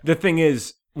 and the thing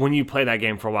is, when you play that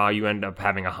game for a while, you end up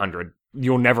having 100.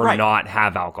 You'll never Right. not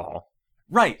have alcohol.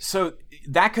 Right, so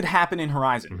that could happen in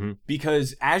Horizon Mhm.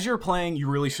 because as you're playing,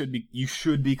 you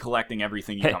should be collecting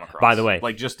everything you Hey, come across. by the way,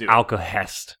 like just do it.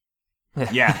 Alcohest.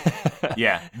 Yeah,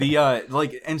 yeah. The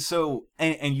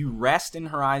and you rest in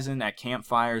Horizon at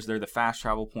campfires. They're the fast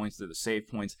travel points. They're the save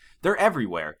points. They're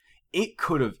everywhere. It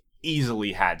could have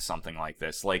easily had something like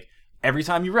this. Like every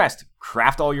time you rest,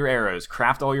 craft all your arrows,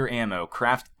 craft all your ammo,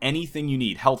 craft anything you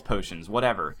need, health potions,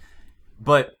 whatever.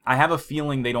 But I have a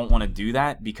feeling they don't want to do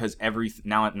that because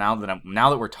now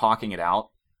that we're talking it out,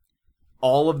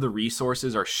 all of the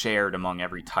resources are shared among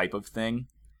every type of thing.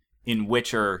 In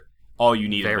Witcher, all you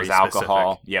needed Very was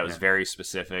alcohol. specific. Yeah, it was very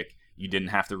specific. You didn't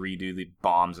have to redo the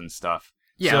bombs and stuff.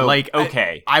 Yeah, So, like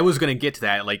okay, I was gonna get to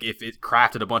that. Like if it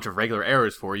crafted a bunch of regular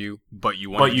arrows for you, but you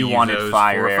wanted those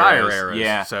fire for arrows. fire arrows.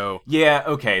 Yeah. So yeah,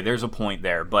 okay, there's a point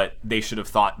there, but they should have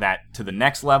thought that to the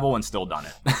next level and still done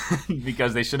it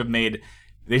because they should have made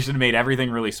everything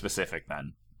really specific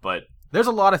then. But there's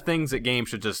a lot of things that games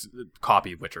should just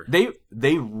copy Witcher.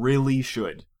 they really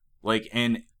should. Like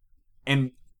and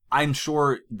I'm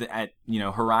sure that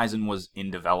Horizon was in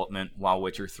development while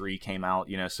Witcher 3 came out,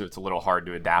 so it's a little hard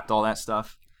to adapt all that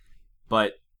stuff.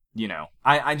 But,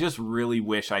 I just really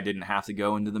wish I didn't have to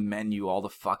go into the menu all the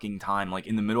fucking time, like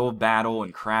in the middle of battle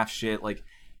and craft shit. Like,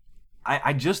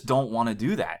 I just don't want to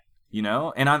do that,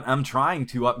 And I'm trying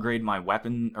to upgrade my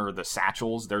weapon or the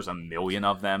satchels. There's a million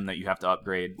of them that you have to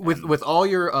upgrade. With all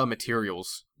your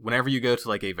materials, whenever you go to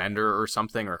like a vendor or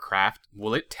something or craft,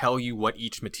 will it tell you what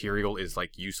each material is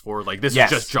like used for? Like this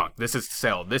Yes. is just junk. This is to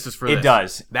sell. This is for It this.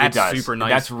 does. That's it does. super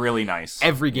nice. That's really nice.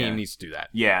 Every game needs to do that.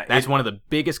 Yeah, That's one of the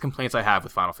biggest complaints I have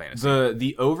with Final Fantasy.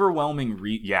 The overwhelming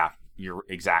you're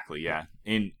exactly, yeah.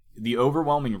 In the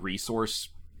overwhelming resource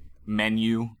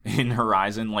menu in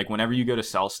Horizon, like whenever you go to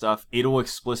sell stuff, it'll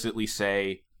explicitly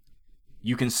say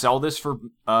you can sell this for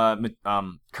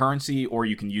currency or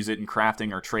you can use it in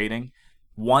crafting or trading.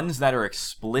 Ones that are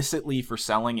explicitly for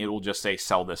selling, it will just say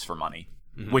sell this for money,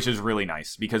 which is really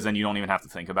nice because then you don't even have to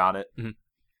think about it.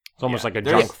 It's almost like a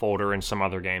There's- junk folder in some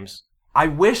other games. I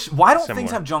wish. Why don't Similar.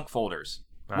 things have junk folders?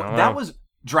 I don't That know. was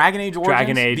Dragon Age Origins,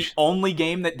 Dragon Age. the only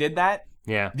game that did that.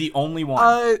 Yeah. The only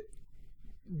one.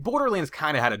 Borderlands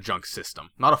kind of had a junk system,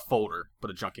 not a folder,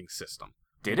 but a junking system.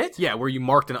 Did it? Yeah, where you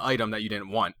marked an item that you didn't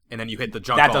want, and then you hit the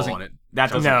junk That all doesn't. on it.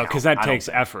 That doesn't. No, count. because that I don't takes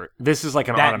think. effort. This is like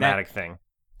an That- automatic thing.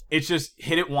 It's just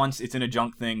hit it once. It's in a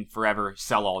junk thing forever.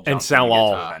 Sell all junk And sell when you get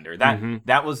all. to the vendor.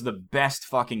 That was the best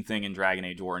fucking thing in Dragon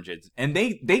Age Origins, and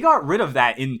they got rid of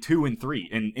that in 2 and 3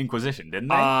 in Inquisition, didn't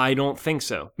they? I don't think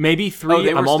so. Maybe 3. Oh,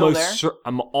 they were I'm still almost there?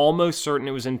 I'm almost certain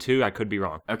it was in 2. I could be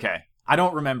wrong. Okay, I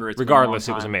don't remember. It's been a Regardless,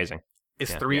 long it was time. amazing.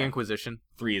 Is Yeah. 3 Yeah. Inquisition?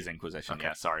 3 is Inquisition. Okay.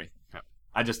 Yeah, sorry. Yep.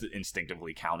 I just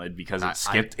instinctively counted because I- it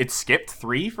skipped. It skipped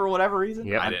 3 for whatever reason.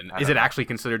 Yep. I didn't. I Is don't it know. actually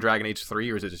considered Dragon Age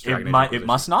 3, or is it just Dragon It Age might. Inquisition? It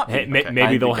must not be. Hey, Okay. maybe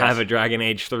I they'll think have that's- a Dragon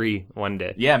Age 3 one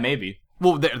day. Yeah, maybe.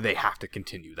 Well, they have to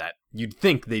continue that. You'd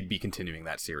think they'd be continuing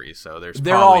that series, so there's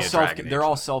They're probably all a Dragon Age. They're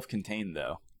all self-contained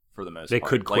though, for the most They part.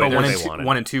 could quit But if one they and, two, wanted.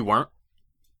 1 and 2 weren't.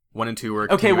 1 and 2 were.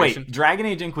 Okay, continuation? wait. Dragon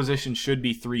Age Inquisition should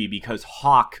be 3 because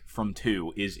Hawk from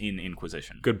 2 is in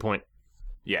Inquisition. Good point.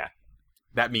 Yeah.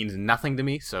 That means nothing to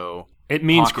me. So It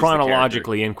means Hawk is the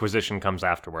chronologically Inquisition comes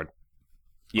afterward.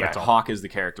 Yeah, That's all. Hawk is the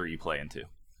character you play into.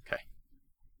 okay.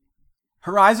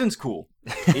 Horizon's cool.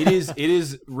 It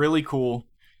is really cool.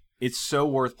 It's so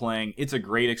worth playing. It's a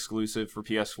great exclusive for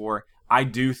PS4. I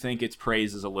do think its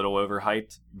praise is a little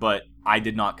overhyped, but I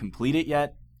did not complete it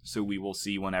yet, so we will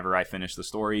see whenever I finish the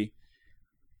story.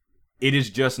 It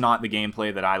is just not the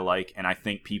gameplay that I like, and I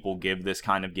think people give this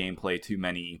kind of gameplay too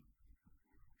many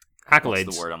accolades.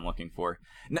 What's the word I'm looking for?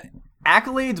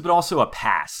 Accolades, but also a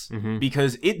pass,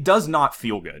 because it does not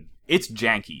feel good. It's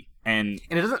janky, and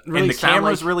it doesn't really and the sound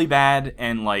camera's like... really bad,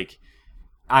 and like,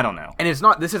 I don't know. And it's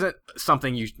not. This isn't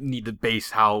something you need to base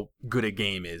how good a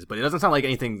game is, but it doesn't sound like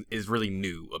anything is really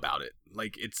new about it.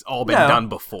 Like it's all been done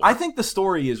before. I think the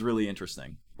story is really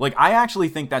interesting. Like I actually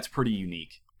think that's pretty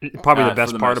unique. Probably the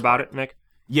best part about it, Nick.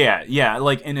 Yeah.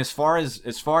 Like, and as far as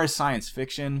science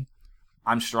fiction,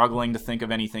 I'm struggling to think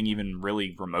of anything even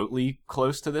really remotely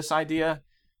close to this idea,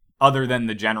 other than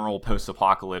the general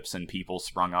post-apocalypse and people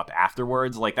sprung up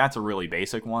afterwards. Like that's a really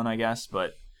basic one, I guess.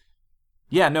 But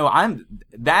yeah, no,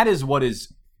 that is what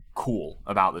is cool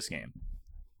about this game.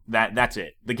 That's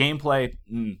it. The gameplay,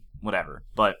 whatever.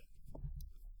 But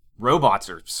robots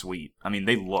are sweet. I mean,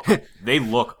 they look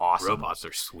awesome. Robots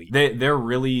are sweet. They're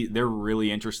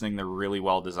really interesting. They're really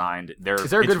well designed. Is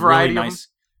there a good variety really of nice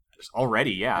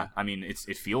already? Yeah. I mean,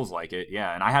 it feels like it.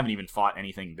 Yeah, and I haven't even fought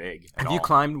anything big. Have you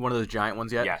climbed one of those giant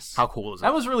ones yet? Yes. How cool is it?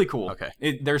 That was really cool.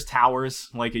 Okay. There's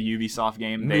towers like a Ubisoft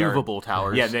game. Movable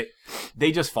towers. Yeah,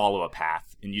 they just follow a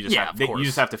path, and you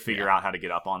just have to figure out how to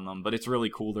get up on them. But it's really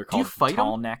cool. They're called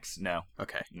tall necks. No.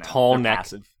 Okay. No, tall neck.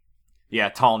 Passive. Yeah,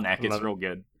 tall neck. It's real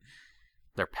good.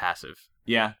 They're passive.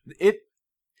 Yeah,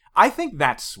 I think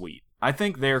that's sweet. I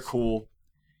think they're cool,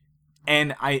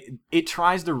 and it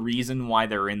tries to reason why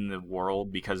they're in the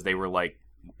world, because they were like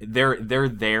they're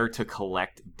there to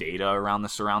collect data around the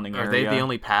surrounding area. Are they the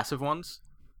only passive ones?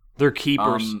 They're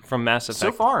keepers from Mass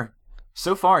Effect.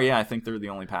 So far, yeah, I think they're the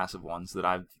only passive ones that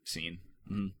I've seen.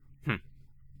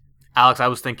 Alex, I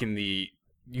was thinking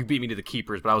you beat me to the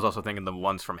keepers, but I was also thinking the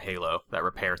ones from Halo that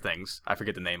repair things. I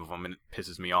forget the name of them, and it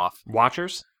pisses me off.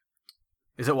 Watchers?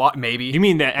 Is it maybe? You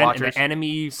mean the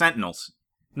enemy... Sentinels.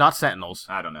 Not Sentinels.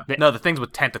 I don't know. No, the things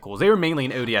with tentacles. They were mainly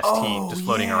an ODS team just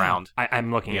floating around.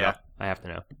 I'm looking it up. I have to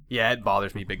know. Yeah, it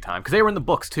bothers me big time, because they were in the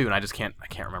books, too, and I can't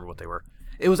remember what they were.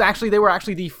 They were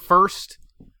actually the first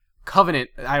Covenant...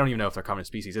 I don't even know if they're Covenant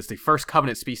species. It's the first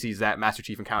Covenant species that Master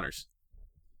Chief encounters.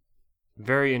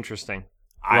 Very interesting.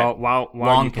 While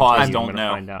long pause, don't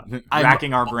know. Find out.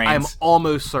 Racking our brains. I'm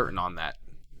almost certain on that.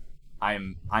 I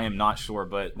am not sure,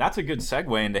 but that's a good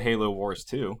segue into Halo Wars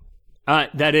 2.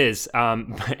 That is,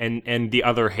 and the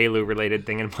other Halo-related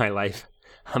thing in my life,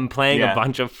 I'm playing a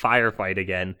bunch of Firefight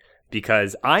again,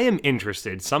 because I am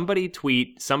interested. Somebody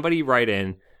tweet, somebody write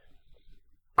in.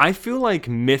 I feel like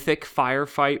Mythic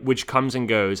Firefight, which comes and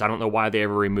goes, I don't know why they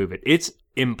ever remove it. It's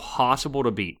impossible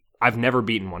to beat. I've never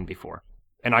beaten one before.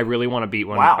 And I really want to beat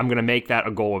one. Wow. I'm going to make that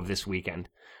a goal of this weekend.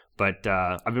 But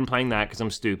I've been playing that because I'm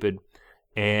stupid.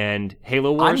 And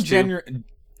Halo Wars 2.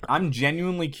 I'm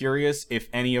genuinely curious if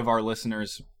any of our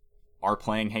listeners are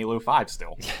playing Halo 5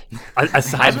 still.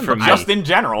 Aside from me. Just in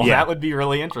general, that would be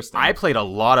really interesting. I played a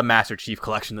lot of Master Chief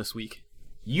Collection this week.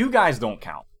 You guys don't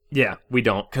count. Yeah, we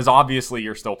don't. Because obviously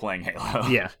you're still playing Halo.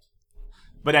 Yeah.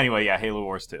 But anyway, yeah, Halo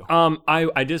Wars 2.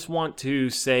 I just want to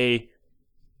say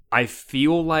I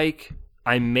feel like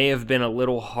I may have been a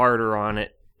little harder on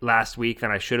it last week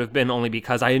than I should have been, only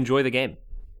because I enjoy the game.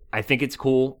 I think it's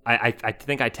cool. I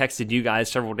think I texted you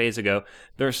guys several days ago.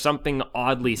 There's something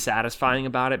oddly satisfying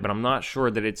about it, but I'm not sure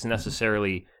that it's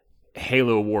necessarily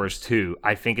Halo Wars 2.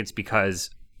 I think it's because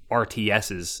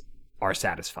RTSs are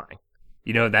satisfying.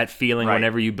 You know, that feeling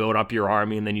whenever you build up your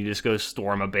army and then you just go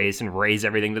storm a base and raise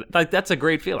everything. Like, that's a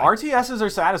great feeling. RTSs are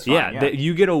satisfying. Yeah.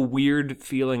 You get a weird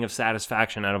feeling of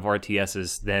satisfaction out of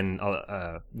RTSs than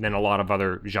a lot of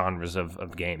other genres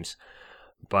of games.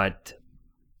 But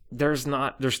there's still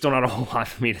not a whole lot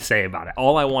for me to say about it.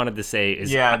 All I wanted to say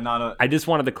is I just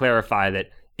wanted to clarify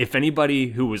that if anybody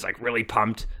who was like really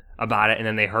pumped about it and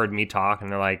then they heard me talk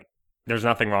and they're like, there's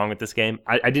nothing wrong with this game.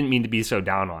 I didn't mean to be so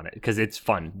down on it because it's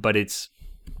fun, but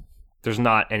there's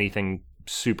not anything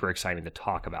super exciting to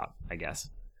talk about, I guess.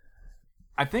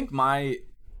 I think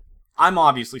I'm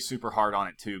obviously super hard on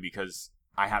it too because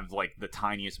I have like the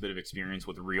tiniest bit of experience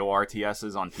with real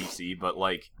RTSs on PC, but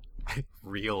like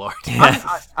real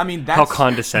RTSs. I mean, that's how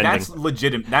condescending.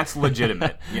 That's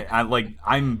legitimate. Yeah,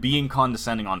 I'm being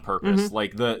condescending on purpose. Mm-hmm.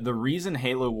 Like the reason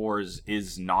Halo Wars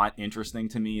is not interesting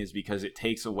to me is because it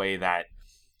takes away that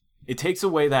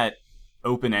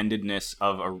open-endedness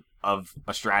of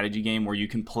a strategy game where you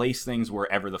can place things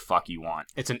wherever the fuck you want.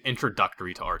 It's an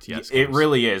introductory to RTS games. It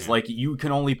really is. Yeah. Like you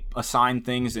can only assign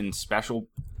things in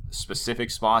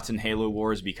specific spots in Halo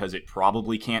Wars because it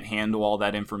probably can't handle all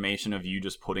that information of you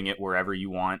just putting it wherever you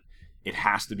want. it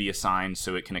has to be assigned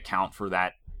so it can account for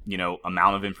that,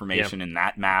 amount of information in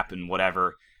that map and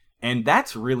whatever. And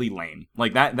that's really lame.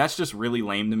 Like, that's just really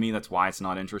lame to me. That's why it's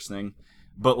not interesting.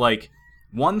 But, like,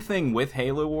 one thing with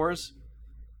Halo Wars,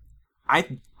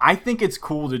 I think it's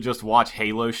cool to just watch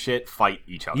Halo shit fight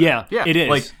each other. Yeah, it is.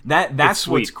 Like, that's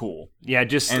what's cool. Yeah,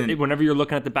 just whenever you're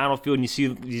looking at the battlefield and you see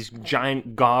these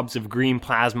giant gobs of green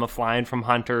plasma flying from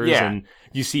hunters, and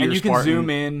you see your Spartan can zoom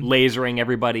in, lasering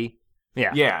everybody.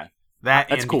 Yeah. Yeah.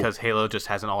 That's cool. because Halo just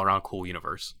has an all-around cool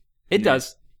universe. It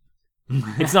does.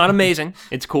 It's not amazing.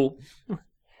 It's cool.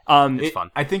 It's fun.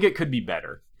 I think it could be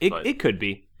better. It could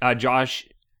be. Josh,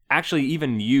 actually,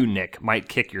 even you, Nick, might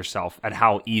kick yourself at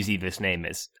how easy this name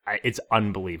is. It's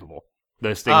unbelievable.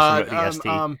 Those things from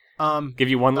the EST. Give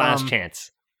you one last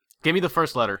chance. Give me the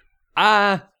first letter.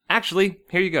 Actually,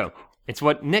 here you go. It's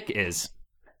what Nick is.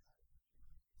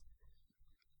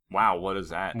 Wow, what is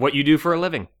that? What you do for a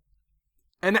living.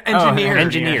 An engineer.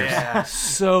 Engineers. Yeah.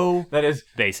 So that is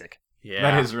basic. Yeah.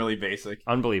 That is really basic.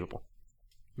 Unbelievable.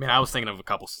 Man, I was thinking of a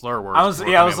couple slur words.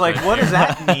 I was like, what does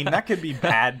that mean? That could be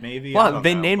bad, maybe. Well,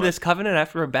 they named this covenant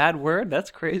after a bad word?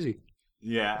 That's crazy.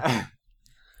 Yeah.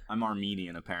 I'm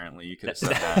Armenian, apparently. You could have said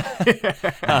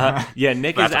that. Yeah,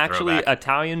 Nick That's is a actually throwback.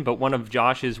 Italian, but one of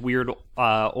Josh's weird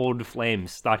old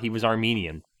flames thought he was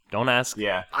Armenian. Don't ask.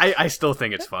 Yeah. I still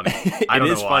think it's funny. I It don't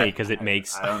is know funny why. because it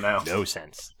makes I don't know. no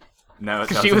sense. No,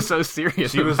 Because she was so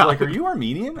serious. She was about like, it. "Are you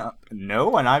Armenian?"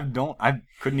 No, and I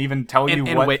couldn't even tell you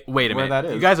And what. wait a where minute. that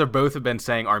is. You guys are both have been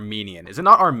saying Armenian. Is it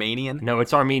not Armenian? No,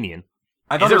 it's Armenian.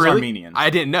 I thought Is it it was really? Armenian. I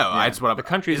didn't know. Yeah. That's what I'm. The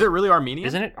country is it really Armenian?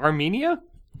 Isn't it Armenia?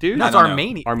 Dude? No, it's I don't know.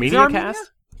 Armenia. Armenia Is it Armenia?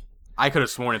 cast? I could have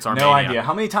sworn it's Armenia. No idea.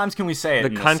 How many times can we say it? The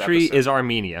in this country episode? is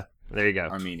Armenia. There you go.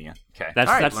 Armenia. Okay. That's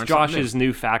All right, that's learn something Josh's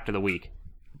new fact of the week.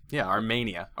 Yeah,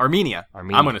 Armenia. Armenia.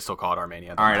 Armenia. I'm going to still call it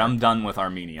Armenia. All right, I'm done with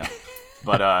Armenia.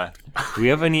 But Do we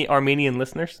have any Armenian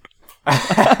listeners?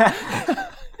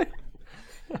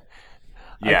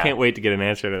 yeah, I can't wait to get an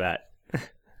answer to that.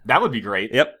 that would be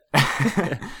great. Yep.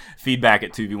 Feedback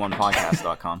at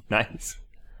 2v1podcast.com. Nice.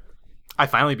 I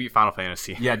finally beat Final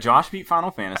Fantasy. Yeah, Josh beat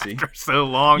Final Fantasy. For so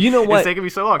long. You know what? It's taken me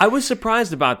so long. I was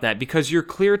surprised about that because your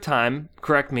clear time,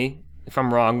 correct me if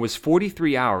I'm wrong, was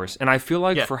 43 hours. And I feel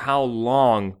like Yeah. for how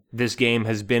long this game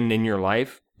has been in your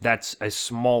life, that's a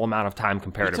small amount of time You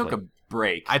comparatively. took a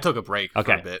break. I took a break for a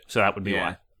Okay, bit. so that would be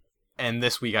Yeah. why. And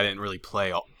this week I didn't really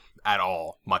play at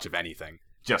all much of anything.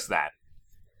 Just that.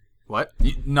 What?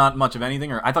 Not much of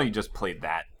anything, or I thought you just played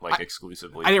that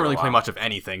exclusively. I didn't for a really play while. much of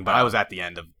anything, but I was at the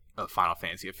end of Final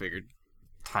Fantasy. I figured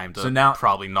time to So now-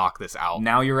 probably knock this out.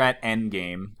 Now you're at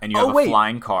Endgame, and you Oh, have a wait.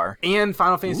 flying car. And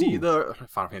Final Fantasy, Final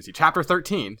Fantasy Chapter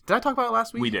 13. Did I talk about it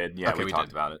last week? We did, yeah, Okay, we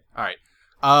talked about it. All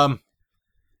right.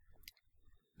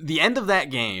 The end of that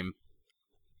game,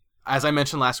 as I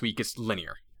mentioned last week, it's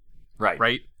linear, Right.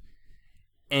 right?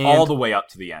 And All the way up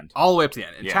to the end. all the way up to the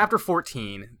end. In Yeah. Chapter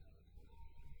 14,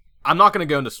 I'm not going to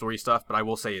go into story stuff, but I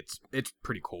will say it's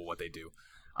pretty cool what they do.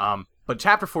 But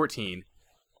Chapter 14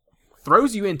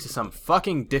 throws you into some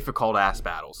fucking difficult ass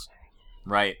battles,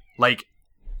 Right. like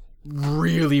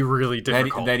really, really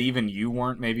difficult That even you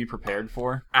weren't maybe prepared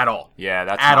for. at all. Yeah,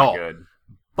 that's At not all. good.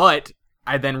 But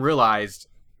I then realized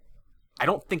I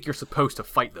don't think you're supposed to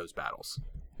fight those battles.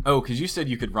 Oh, because you said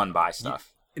you could run by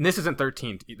stuff. And this isn't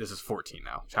 13. This is 14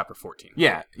 now. Chapter 14.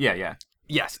 Yeah.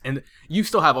 Yes, and you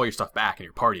still have all your stuff back in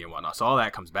your party and whatnot, so all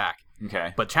that comes back.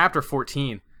 Okay. But Chapter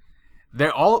 14,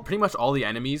 pretty much all the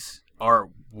enemies are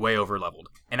way over leveled,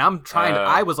 and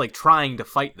I was like trying to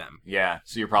fight them. Yeah,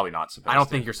 so you're probably not supposed to. I don't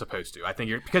think you're supposed to. I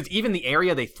think because even the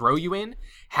area they throw you in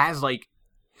has like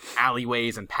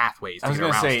alleyways and pathways. I was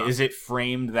going to say, stuff. is it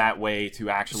framed that way to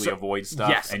actually avoid stuff?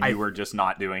 yes, and you were just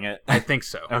not doing it? I think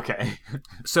so. Okay.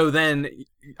 So then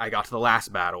I got to the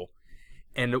last battle,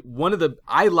 and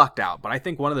I lucked out, but I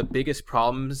think one of the biggest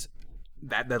problems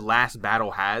that the last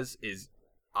battle has is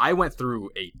I went through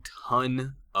a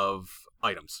ton of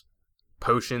items,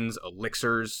 potions,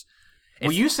 elixirs.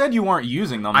 Well, you said you weren't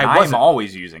using them. I and I'm wasn't.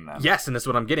 always using them. Yes, and that's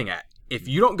what I'm getting at. If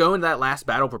you don't go into that last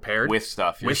battle prepared With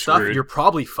stuff. You're stuff, screwed. you're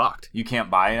probably fucked. You can't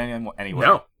buy it anywhere.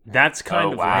 No, That's kind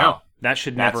Oh, of wow. lame. That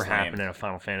should That's never lame. happen in a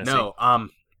Final Fantasy. no.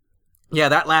 Yeah,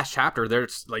 that last chapter,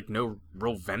 there's like no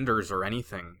real vendors or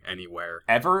anything anywhere.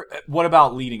 Ever? What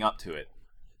about leading up to it?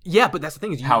 Yeah, but that's the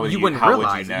thing is How would you you- wouldn't how would you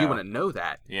realize it. You know? wouldn't know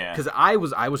that. Yeah. Because I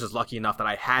was just lucky enough that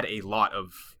I had a lot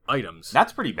of items,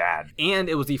 That's pretty bad. and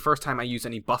it was the first time I used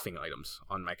any buffing items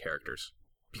on my characters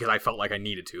because I felt like I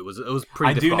needed to. It was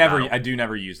pretty. I difficult battle. do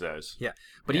never use those. Yeah,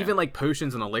 but Yeah. even like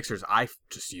potions and elixirs, I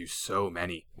just use so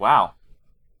many. Wow.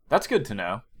 That's good to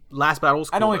know. Last battle was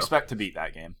cool, I don't though. expect to beat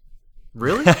that game.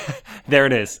 Really? There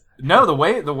it is. No, the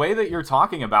way that you're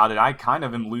talking about it, I kind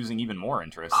of am losing even more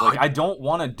interest. Like, I don't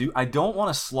want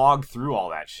to slog through all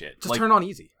that shit. Just like, turn on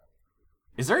easy.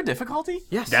 Is there a difficulty?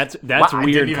 Yes. That's Wow, I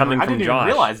weird didn't coming even- I from didn't even Josh.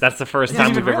 realize That's the first I time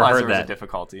didn't we've even ever realize heard there was a that.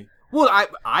 difficulty. Well,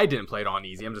 I didn't play it on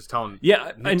easy. I'm just telling.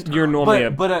 Yeah, Nick and to you're turn on. normally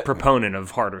But- a proponent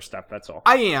of harder stuff. That's all.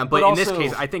 I am, but But in this also-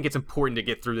 case, I think it's important to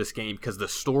get through this game because the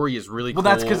story is really Well,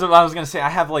 cool. that's because I was gonna say I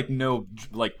have like no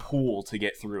like pool to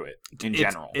get through it in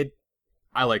general.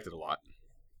 I liked it a lot.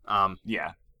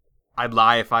 Yeah, I'd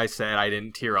lie if I said I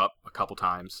didn't tear up a couple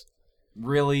times.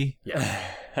 really.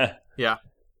 Yeah. Yeah.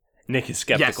 Nick is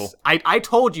skeptical. Yes. I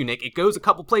told you, Nick, it goes a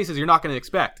couple places you're not going to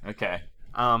expect. Okay,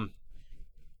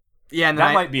 Yeah, and then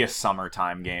that might be a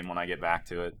summertime game when I get back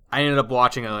to it. I ended up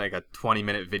watching a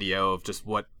 20-minute video of just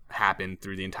what happened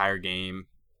through the entire game.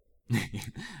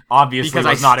 Obviously, Because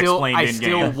was not I explained in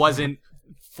still game. wasn't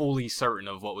fully certain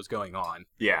of what was going on.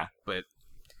 Yeah, But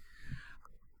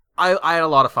I had a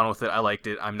lot of fun with it. I liked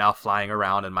it. I'm now flying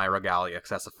around in my regalia because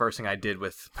that's the first thing I did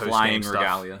with post-game Flying stuff.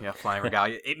 regalia. Yeah, flying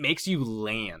regalia. It makes you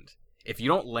land. If you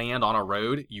don't land on a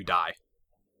road, you die.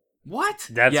 what?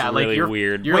 That's Yeah, like, really you're-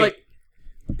 weird. You're Wait. like,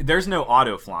 There's no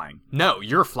auto flying. no,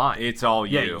 you're flying. It's all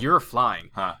you. Yeah, you're flying.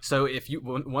 Huh. So if you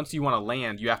once you want to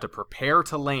land, you have to prepare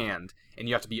to land, and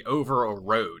you have to be over a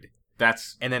road,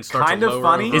 That's and then start kind to of lower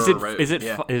funny. over Is a it road. is it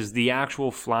Yeah. is the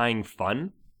actual flying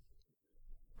fun?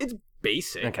 It's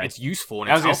basic. Okay. It's useful.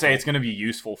 And I was gonna it's say helpful. it's gonna be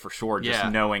useful for sure, just Yeah.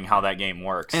 knowing how that game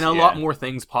works. And a Yeah. lot more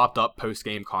things popped up post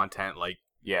game content, like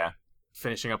Yeah.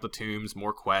 finishing up the tombs,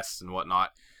 more quests and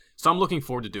whatnot. So I'm looking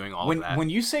forward to doing all When of that.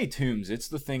 when you say tombs, it's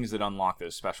the things that unlock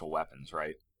those special weapons,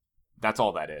 right? That's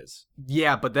all that is.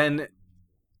 Yeah, but then,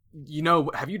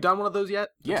 have you done one of those yet?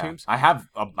 The Yeah, tombs? I have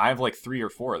like 3 or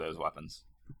 4 of those weapons.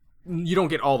 You don't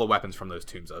get all the weapons from those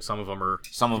tombs though. Some of them are.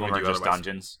 Some of you them can are do just otherwise.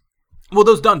 dungeons. Well,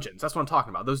 those dungeons. That's what I'm talking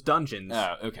about. Those dungeons.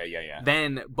 Oh, okay,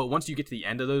 yeah. But once you get to the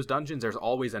end of those dungeons, there's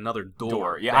always another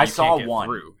door. Yeah, that I you saw can't get one.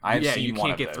 Through. I've yeah, seen you one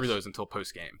can't of get through those. those until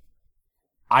post game.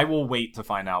 I will wait to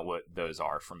find out what those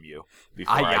are from you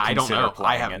before I don't consider know. I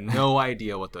playing have it. no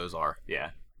idea what those are.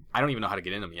 Yeah. I don't even know how to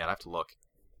get in them yet. I have to look.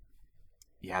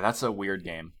 Yeah, that's a weird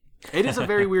game. It is a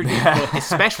very weird game,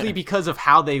 especially because of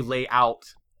how they lay out.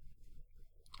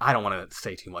 I don't want to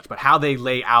say too much, but how they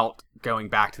lay out going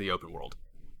back to the open world.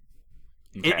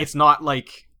 Okay. It's not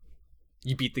like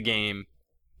you beat the game.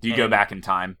 Do you go and- back in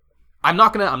time? I'm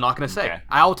not gonna say. Okay.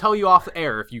 I'll tell you off the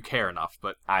air if you care enough.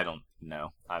 But I don't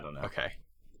know. okay,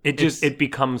 It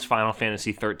becomes Final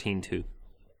Fantasy 13 too.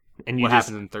 And you what just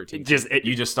happens in 13?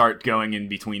 You just start going in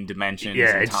between dimensions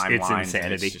Yeah, and it's timelines.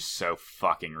 insanity. It's just so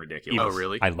fucking ridiculous. Oh,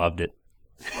 really? I loved it.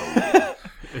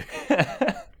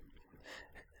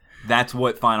 That's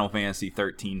what Final Fantasy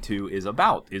 13-2 is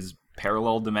about, is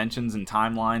parallel dimensions and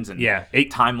timelines and Yeah,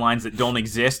 timelines that don't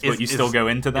exist, but you still go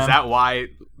into them. Is that why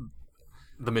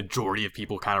the majority of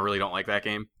people kind of really don't like that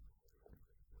game?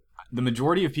 The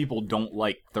majority of people don't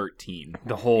like 13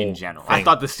 the whole in general. I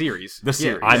thought the series. The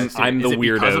series. I'm the Is it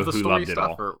because weirdo of the who story loved it stuff,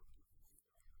 all. or-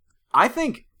 I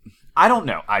think I don't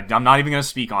know. I'm not even going to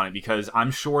speak on it because I'm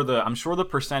sure the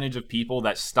percentage of people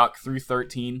that stuck through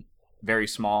 13 very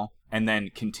small and then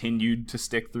continued to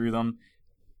stick through them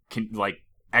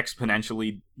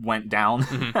exponentially went down.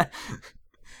 Mm-hmm.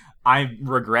 I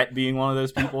regret being one of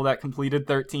those people that completed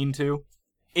 13 too.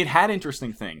 It had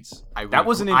interesting things. That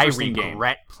was an interesting game. I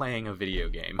regret playing a video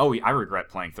game. Oh, I regret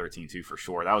playing 13 too for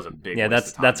sure. That was a big Yeah, waste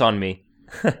of time. that's on me.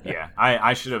 Yeah,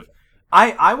 I should have.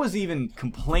 I was even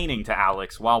complaining to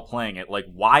Alex while playing it, like,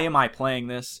 why am I playing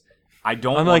this? I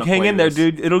don't. I'm wanna like, hang play in there,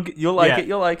 this. dude. You'll like Yeah. it.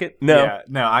 You'll like it. No, Yeah,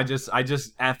 no. I just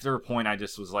after a point, I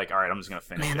just was like, all right, I'm just gonna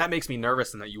finish Man, it. that makes me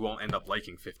nervous, and that you won't end up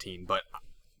liking 15. But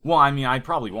Well, I mean, I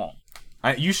probably won't.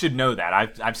 You should know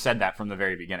that. I've said that from the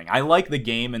very beginning. I like the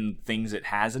game and things it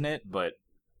has in it, but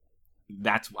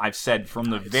I've said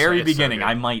from the very it's so beginning good.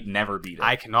 I might never beat it.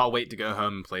 I cannot wait to go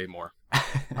home and play more.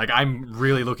 Like, I'm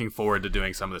really looking forward to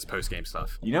doing some of this post game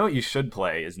stuff. You know what you should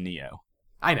play is Neo.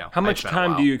 I know. How much It's been a time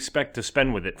do while. you expect to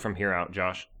spend with it from here out,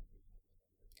 Josh?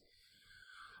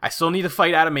 I still need to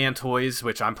fight Adamantoys,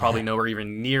 which I'm probably nowhere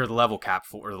even near the level cap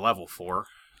for, or the level for.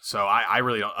 So I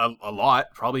really don't. A lot,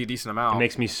 probably a decent amount. It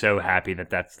makes me so happy that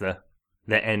that's the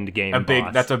end game.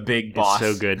 boss. That's a big boss.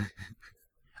 It's so good.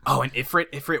 Oh, and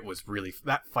Ifrit was really,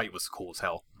 that fight was cool as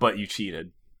hell. But you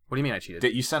cheated. What do you mean I cheated?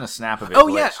 You sent a snap of it. Oh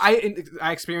yeah, glitched.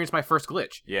 I experienced my first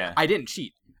glitch. Yeah. I didn't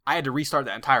cheat. I had to restart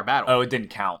that entire battle. Oh, it didn't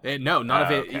count. No, none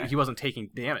of it. okay. He wasn't taking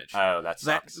damage. Oh, that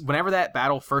sucks. Whenever that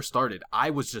battle first started,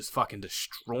 I was just fucking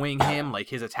destroying him. Like,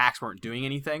 his attacks weren't doing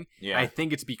anything. Yeah. And I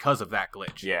think it's because of that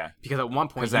glitch. Yeah. Because at one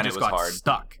point 'Cause he then just it was got hard.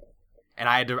 stuck. And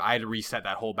I had to reset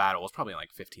that whole battle. It was probably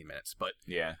like 15 minutes, but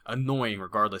Yeah. annoying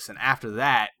regardless. And after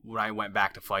that, when I went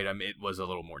back to fight him, it was a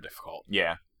little more difficult.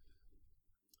 Yeah.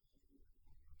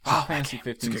 Oh, Fantasy It's a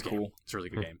 15 is good cool. game. It's a really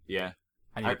good game. Yeah.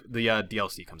 The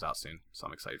DLC comes out soon, so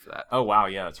I'm excited for that. Oh wow,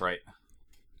 yeah, that's right.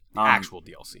 The actual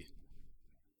DLC.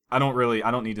 I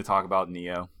don't need to talk about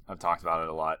Neo. I've talked about it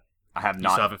a lot. I have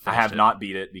still haven't finished it. not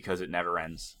beat it because it never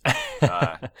ends.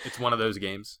 It's one of those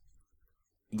games.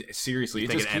 Seriously, You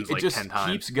think it ends like 10 times.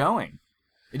 keeps going.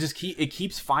 It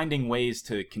keeps finding ways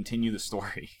to continue the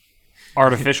story.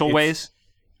 Artificial It's- ways?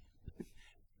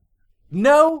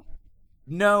 No,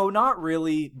 not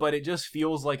really. But it just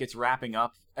feels like it's wrapping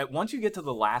up. Once you get to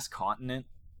the last continent,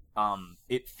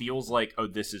 it feels like, oh,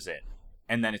 this is it,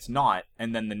 and then it's not,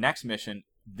 and then the next mission,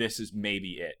 this is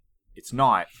maybe it. It's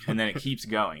not, and then it keeps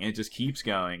going. It just keeps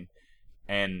going,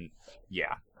 and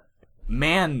yeah.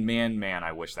 Man,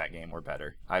 I wish that game were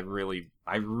better. I really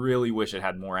wish it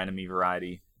had more enemy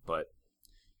variety, but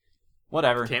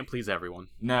whatever. Can't please everyone.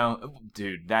 No,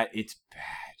 dude, it's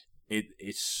bad.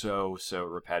 It's so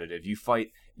repetitive.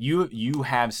 You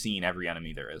have seen every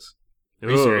enemy there is. Are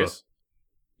you serious?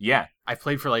 Yeah. I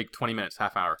played for like 20 minutes,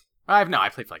 half hour. I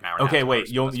played for like an hour. Okay, and a half, wait.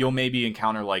 2 hours. You'll maybe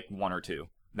encounter like one or two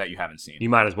that you haven't seen. You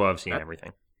might as well have seen That-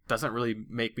 everything. Doesn't really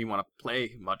make me want to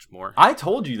play much more. I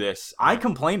told you this. I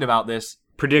complained about this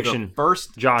Prediction. the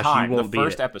first Josh, you time, won't the beat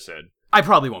first it. episode. I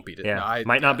probably won't beat it. Yeah, No,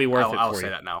 might not be worth it I'll for say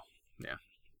you. that now. Yeah.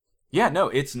 Yeah, no,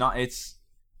 it's not.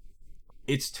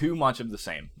 It's too much of the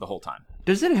same the whole time.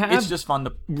 Does it have It's just fun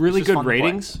to really it's just good fun to play.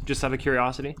 ratings? Just out of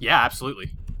curiosity. Yeah,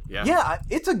 absolutely. Yeah. Yeah,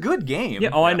 it's a good game. Yeah.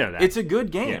 Oh, I know that. It's a good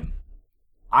game.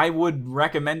 I would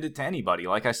recommend it to anybody.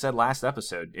 Like I said last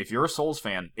episode, if you're a Souls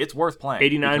fan, it's worth playing.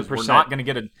 89% because We're not going to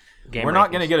get a game we're not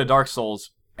rankings. going to get a Dark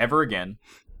Souls ever again,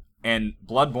 and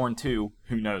Bloodborne 2,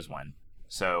 who knows when.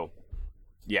 So,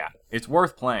 yeah, it's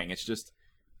worth playing. It's just,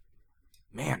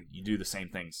 man, you do the same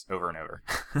things over and over,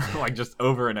 like just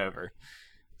over and over.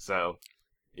 So,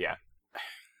 yeah,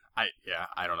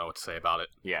 I don't know what to say about it.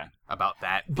 yeah. About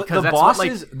that. But Because the that's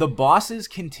what, bosses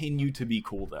continue to be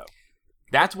cool though.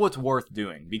 That's what's worth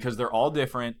doing because they're all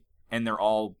different and they're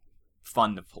all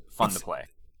fun to play.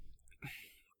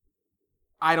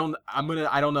 I don't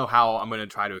know how I'm gonna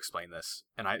try to explain this,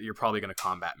 and you're probably gonna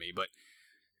combat me, but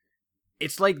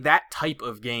it's like that type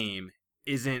of game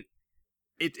isn't.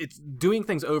 It's doing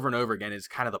things over and over again is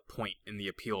kind of the point in the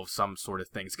appeal of some sort of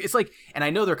things. It's like, and I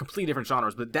know they're completely different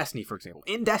genres, but Destiny, for example,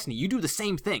 in Destiny, you do the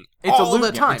same thing all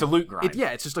the time. It's a loot grind.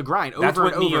 It's just a grind That's over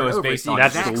what and over Neo and is over. based It's the on.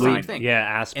 That's exact the same loot, thing.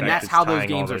 aspect. And that's It's how those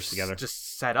tying all games are those together.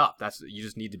 just set up. You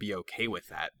just need to be okay with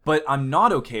that. But I'm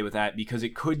not okay with that because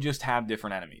it could just have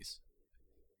different enemies.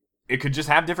 It could just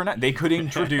have different. They could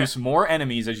introduce more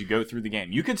enemies as you go through the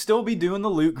game. You could still be doing the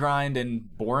loot grind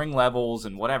and boring levels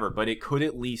and whatever, but it could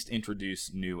at least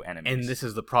introduce new enemies. And this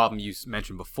is the problem you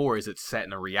mentioned before: is it's set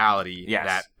in a reality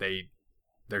Yes. that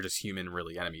they're just human,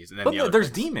 really enemies. And then but the other there's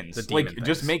things, demons. the demon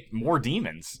Just things. make more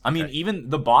demons. I mean, Okay. even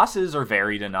the bosses are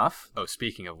varied enough. Oh,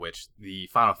 speaking of which, the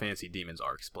Final Fantasy demons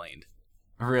are explained.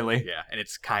 Really? Yeah, and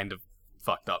it's kind of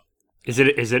fucked up. Is it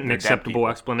an They're dead acceptable people.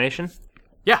 explanation?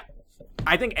 Yeah,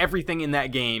 I think everything in that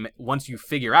game, once you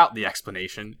figure out the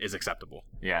explanation, is acceptable.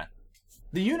 Yeah.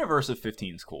 The universe of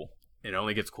 15 is cool. It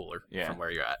only gets cooler Yeah. from where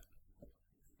you're at.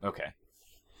 Okay.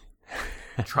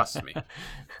 Trust me.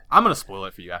 I'm gonna spoil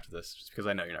it for you after this, just because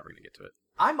I know you're never gonna get to it.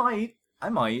 I might.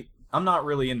 I'm not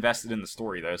really invested in the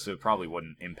story though, so it probably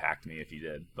wouldn't impact me if you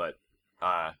did. But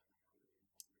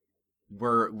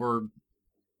we're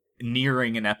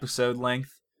nearing an episode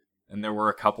length, and there were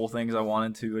a couple things I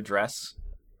wanted to address.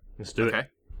 Let's do Okay.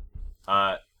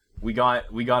 We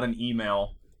got an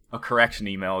email, a correction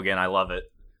email again. I love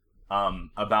it.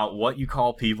 About what you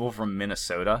call people from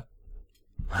Minnesota.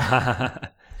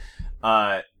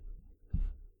 it.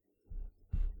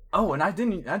 Oh, and I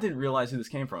didn't realize who this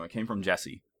came from. It came from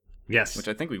Jesse, Yes. which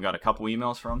I think we've got a couple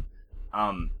emails from.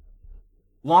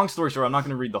 Long story short, I'm not going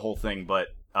to read the whole thing, but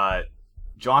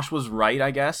Josh was right,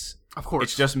 I guess. Of course.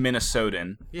 It's just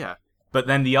Minnesotan. yeah. But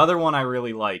then the other one I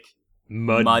really like,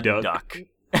 Mud duck.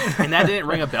 And that didn't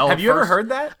ring a bell. Have at you ever first. heard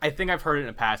that? I think I've heard it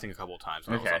in passing a couple of times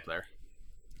when I was Okay. up there.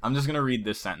 I'm just going to read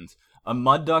this sentence. A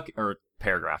mud duck, or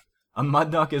paragraph. A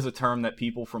mud duck is a term that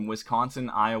people from Wisconsin,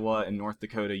 Iowa, and North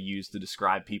Dakota use to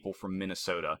describe people from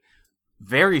Minnesota.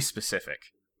 Very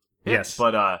specific. Yes.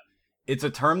 But it's a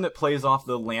term that plays off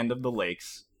the land of the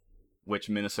lakes, which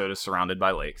Minnesota is surrounded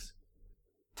by lakes.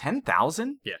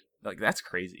 10,000? Yeah. Like, that's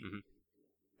crazy. Mhm.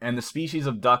 And the species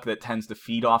of duck that tends to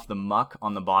feed off the muck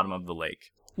on the bottom of the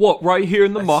lake. What? Right here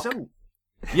in the muck? So-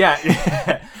 yeah.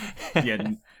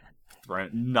 Yeah.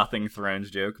 Nothing Thrones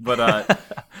joke. But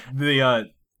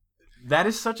That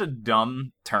is such a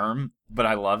dumb term, but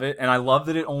I love it, and I love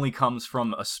that it only comes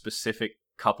from a specific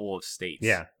couple of states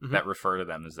that refer to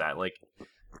them as that. Like,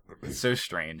 it's so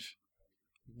strange.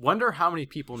 Wonder how many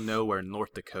people know where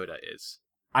North Dakota is.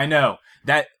 I know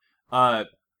that.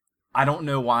 I don't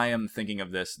know why I'm thinking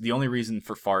of this. The only reason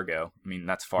for Fargo, I mean,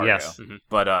 that's Fargo. Yes.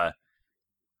 But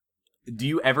do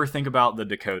you ever think about the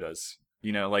Dakotas?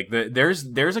 You know, like there's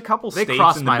a couple They states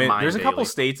cross in the my mind there's a couple daily.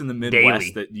 states in the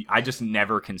Midwest Daily. that I just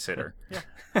never consider.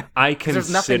 I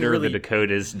There's nothing consider really the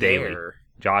Dakotas daily. There.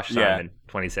 Josh Yeah. Simon,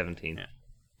 2017. Yeah.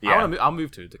 Yeah, I'll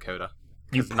move to Dakota.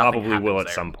 You 'Cause nothing probably will happens at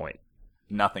there. some point.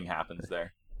 nothing happens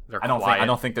there. They're I don't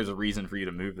quiet. think there's a reason for you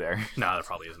to move there. No, there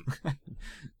probably isn't.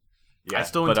 Yeah, I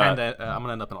still but, intend to. I'm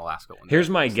gonna end up in Alaska one day. Here's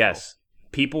my So- guess.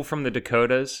 People from the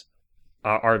Dakotas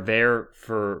are there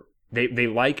for... They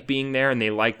like being there, and they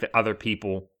like that other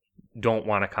people don't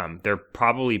want to come. They're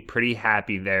probably pretty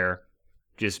happy there,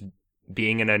 just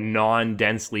being in a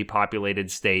non-densely populated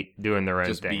state, doing their own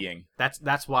just thing. being. That's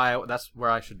where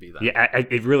I should be then. Yeah,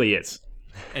 it really is.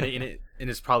 and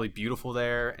it's probably beautiful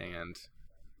there, and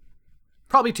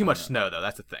probably too much snow though.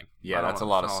 That's the thing. Yeah, I don't that's a want-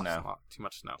 lot of it's snow. Too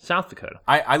much snow. South Dakota.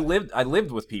 I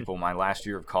lived with people my last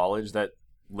year of college that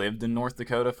lived in North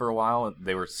Dakota for a while.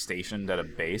 They were stationed at a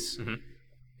base.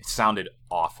 It sounded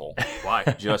awful. Why?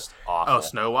 Just awful. Oh,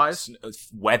 snow wise.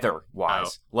 Weather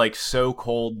wise, like so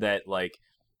cold that like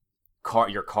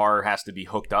your car has to be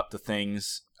hooked up to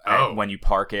things when you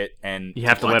park it, and You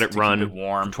have to let it keep run it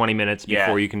warm. for 20 minutes Yeah.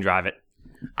 before you can drive it.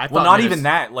 I Well, thought not Minnes- even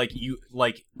that. Like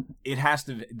it has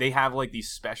to. They have like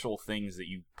these special things that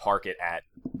you park it at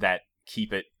that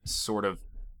keep it sort of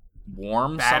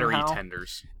warm. Battery somehow.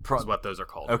 tenders is what those are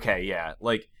called. Okay, yeah.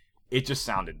 Like it just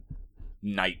sounded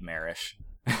nightmarish.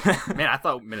 Man, I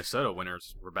thought Minnesota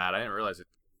winters were bad. I didn't realize it.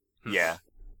 Yeah.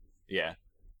 Yeah.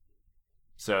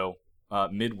 So,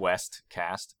 Midwest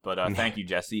cast, but thank you,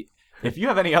 Jesse. If you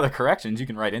have any other corrections, you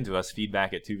can write into us,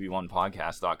 feedback at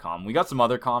 2v1podcast.com. We got some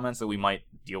other comments that we might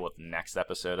deal with next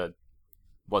episode.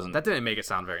 That didn't make it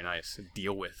sound very nice.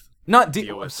 Deal with. Not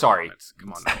Deal with sorry. comments.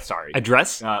 Come on now. Sorry.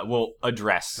 Address? We'll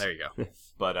address. There you go.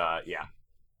 But, yeah.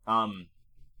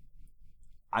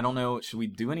 I don't know. Should we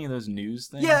do any of those news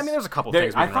things? Yeah, I mean, there's a couple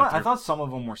things we can run I through. thought some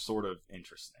of them were sort of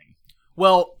interesting.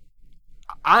 Well,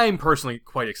 I'm personally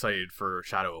quite excited for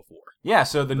Shadow of War. Yeah,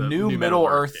 so the new new Middle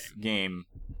Middle-earth Earth game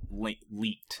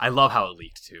leaked. I love how it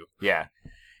leaked too. Yeah,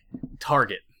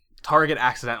 Target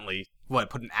accidentally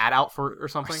put an ad out for or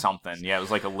something. Yeah, it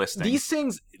was like a listing. These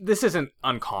things, this isn't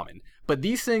uncommon, but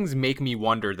these things make me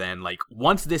wonder. Then, like,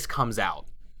 once this comes out,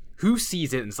 who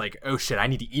sees it and is like, "Oh shit, I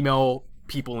need to email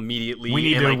people immediately."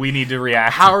 we and, like, need to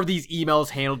react. how are these emails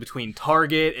handled between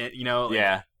Target and like,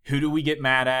 yeah. Who do we get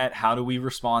mad at? How do we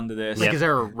respond to this? Like,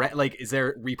 is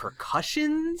there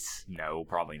repercussions? No,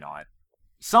 probably not.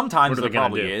 Sometimes What are they there gonna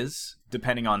probably do? is,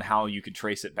 depending on how you could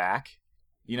trace it back.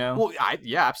 You know? Well,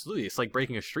 yeah, absolutely. It's like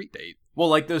breaking a street date. Well,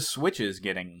 like those switches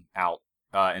getting out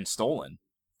and stolen.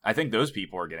 I think those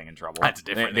people are getting in trouble. That's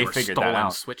different. They were figured stolen that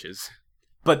out. switches.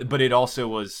 But it also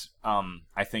was.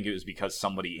 I think it was because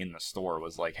somebody in the store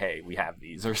was like, "Hey, we have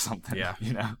these" or something. Yeah.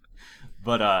 You know.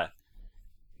 But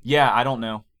yeah, I don't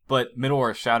know. But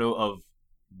Middle-earth: Shadow of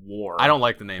War. I don't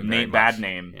like the name. very Bad much.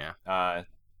 name. Yeah.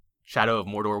 Shadow of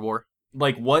Mordor War.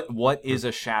 Like what is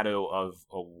a shadow of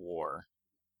a war?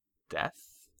 Death.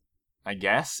 I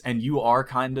guess. And you are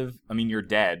kind of. I mean, you're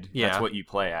dead. Yeah. That's what you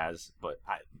play as. But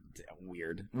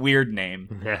weird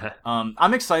name. Yeah.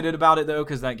 I'm excited about it though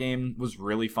because that game was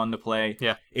really fun to play.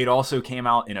 Yeah. It also came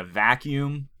out in a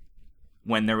vacuum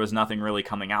when there was nothing really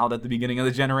coming out at the beginning of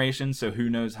the generation. So who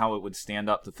knows how it would stand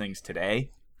up to things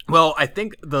today? Well, I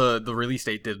think the release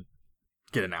date did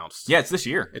get announced. Yeah, it's this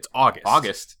year. It's August.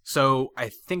 August. So I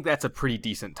think that's a pretty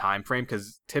decent time frame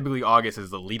because typically August is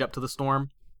the lead up to the storm.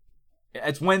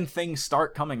 It's when things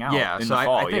start coming out. Yeah. in So the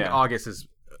fall. I think yeah. August is.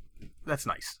 That's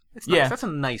nice. It's Yeah. nice. That's a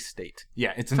nice date.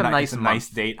 Yeah, it's It's a nice nice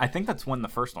month. date. I think that's when the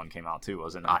first one came out too,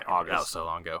 wasn't it? That was August. so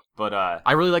long ago. But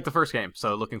I really like the first game,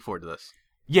 so looking forward to this.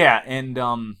 yeah, and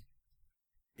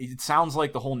it sounds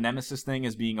like the whole Nemesis thing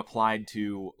is being applied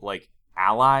to like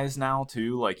allies now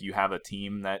too. Like you have a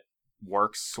team that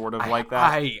works sort of like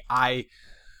that. I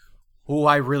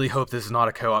really hope this is not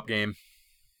a co-op game.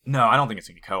 No, I don't think it's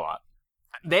gonna be co-op.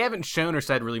 They haven't shown or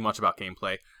said really much about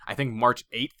gameplay. I think March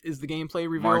 8th is the gameplay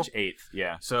reveal. March 8th,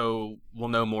 yeah. So we'll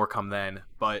know more come then.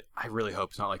 But I really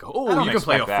hope it's not like, I oh, don't you can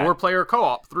play a expect that. 4-player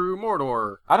co-op through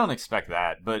Mordor. I don't expect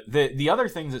that, but the other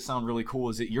things that sound really cool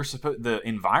is that the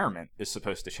environment is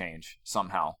supposed to change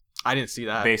somehow. I didn't see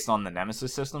that. based on the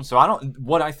Nemesis system. So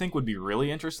what I think would be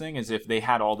really interesting is if they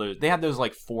had those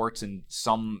like forts and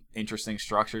some interesting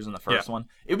structures in the first one.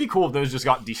 It would be cool if those just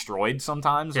got destroyed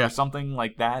sometimes or something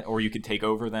like that, or you could take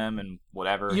over them and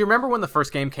whatever. You remember when the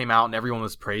first game came out and everyone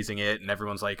was praising it and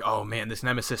everyone's like, "Oh man, this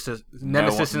Nemesis is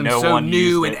so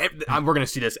new and we're going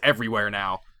to see this everywhere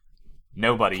now."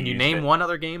 Nobody. Can you name one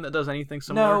other game that does anything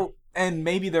similar? No, and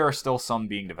maybe there are still some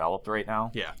being developed right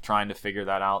now. Yeah, trying to figure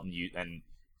that out and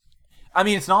I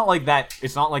mean, it's not like that.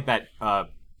 It's not like that.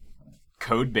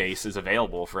 Code base is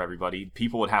available for everybody.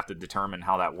 People would have to determine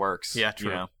how that works. Yeah, true.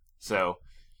 You know? So,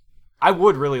 I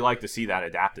would really like to see that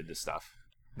adapted to stuff.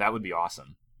 That would be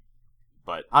awesome.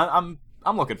 But I'm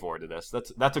looking forward to this.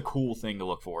 That's a cool thing to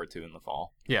look forward to in the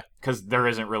fall. Yeah, because there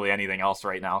isn't really anything else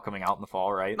right now coming out in the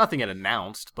fall, right? Nothing yet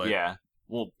announced, but yeah,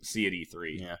 we'll see at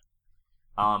E3.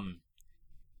 Yeah.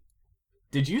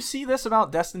 Did you see this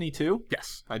about Destiny 2?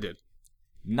 Yes, I did.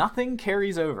 Nothing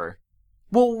carries over.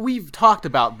 Well, we've talked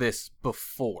about this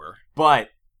before. But,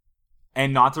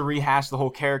 and not to rehash the whole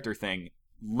character thing,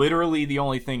 literally the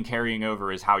only thing carrying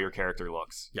over is how your character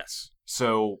looks. Yes.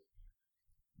 So,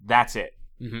 that's it.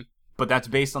 Mm-hmm. But that's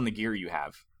based on the gear you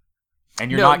have. And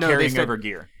you're not carrying over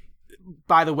gear.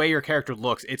 By the way your character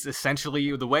looks, it's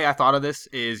essentially, the way I thought of this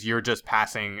is you're just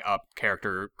passing up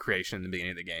character creation in the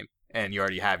beginning of the game. And you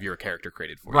already have your character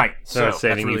created for you. Right. So it's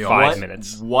saving really you 5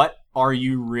 minutes. What are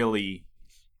you really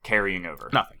carrying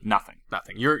over? Nothing.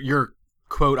 Your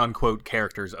quote-unquote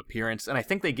character's appearance, and I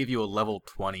think they give you a level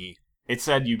 20 It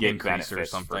said you get increase benefits or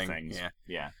something. for things.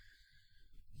 Yeah.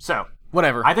 So,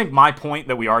 whatever. I think my point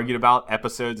that we argued about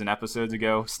episodes and episodes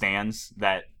ago stands,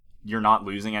 that you're not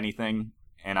losing anything.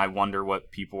 And I wonder what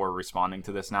people are responding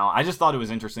to this now. I just thought it was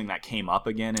interesting that came up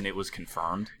again and it was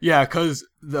confirmed. Yeah, because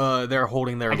they're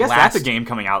holding their I guess last... that's a game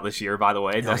coming out this year, by the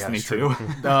way, Destiny 2.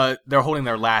 They're holding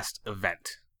their last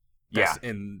event. Yeah.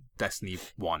 In Destiny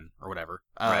 1 or whatever.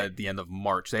 Right. At the end of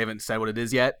March. They haven't said what it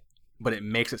is yet, but it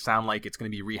makes it sound like it's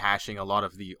going to be rehashing a lot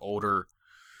of the older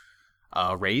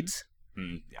raids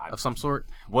of some sort.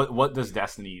 What does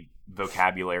Destiny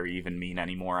vocabulary even mean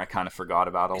anymore? I kind of forgot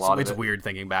about a lot of it. It's weird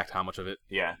thinking back to how much of it.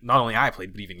 Yeah. Not only I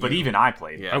played, but even you. But even I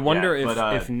played. Yeah. I wonder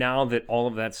if now that all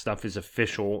of that stuff is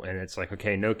official and it's like,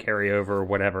 okay, no carryover or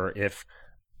whatever, if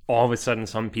all of a sudden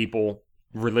some people,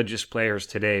 religious players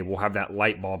today, will have that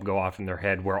light bulb go off in their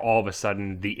head where all of a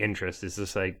sudden the interest is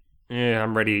just like,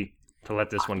 I'm ready to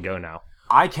let this one go now.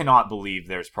 I cannot believe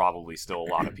there's probably still a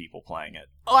lot of people playing it.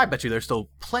 Oh, I bet you there's still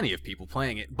plenty of people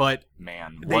playing it, but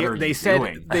man, what are you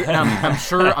doing?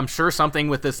 I'm sure something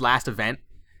with this last event,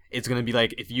 it's going to be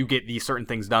like, if you get these certain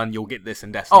things done, you'll get this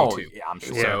in Destiny 2. Yeah, I'm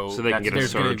sure. So they can get a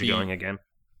surge going again.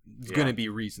 There's going to be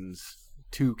reasons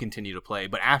to continue to play,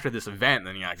 but after this event,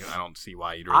 then I don't see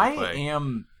why you'd really play.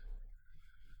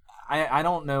 I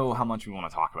don't know how much we want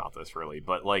to talk about this really,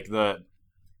 but like the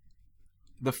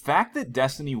fact that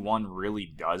Destiny 1 really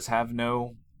does have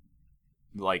no,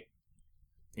 like,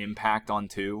 impact on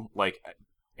 2, like,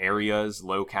 areas,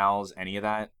 locales, any of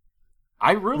that,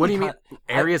 I really... What do you mean?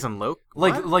 Areas and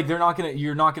Like,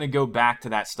 you're not gonna go back to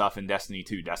that stuff in Destiny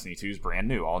 2. Destiny 2 is brand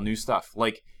new, all new stuff.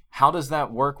 Like, how does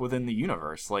that work within the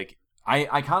universe? Like,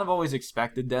 I kind of always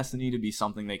expected Destiny to be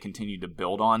something they continued to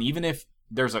build on, even if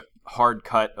there's a hard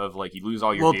cut of, like, you lose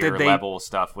all your gear, level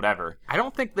stuff, whatever. I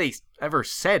don't think they ever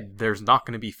said there's not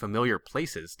going to be familiar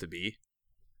places to be.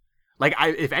 Like,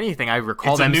 if anything, I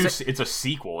recall it's a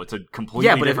sequel. It's a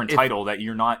completely different title that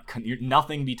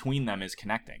nothing between them is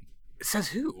connecting. It says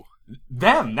who?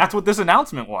 Them. That's what this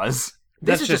announcement was.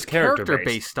 This is just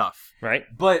character-based stuff, right?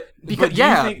 But do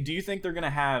you think they're gonna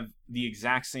have the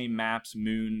exact same maps,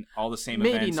 moon, all the same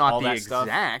events, maybe not all the that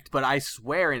exact, stuff? But I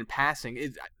swear, in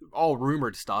passing, all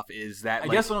rumored stuff is that. I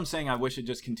guess what I'm saying, I wish it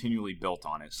just continually built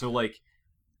on it. So like,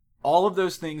 all of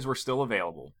those things were still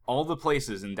available. All the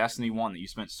places in Destiny 1 that you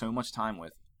spent so much time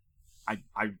with, I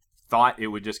thought it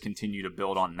would just continue to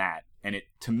build on that. And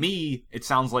to me, it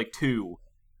sounds like 2.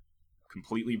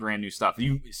 Completely brand new stuff.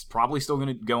 It's probably still going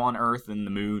to go on Earth and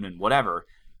the moon and whatever,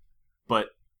 but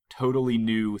totally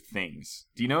new things.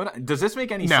 Do you know does this make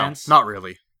any sense? No, not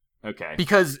really. Okay.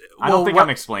 Because I don't think I'm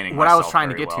explaining what I was myself trying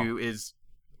to very get to is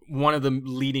one of the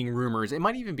leading rumors. It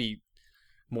might even be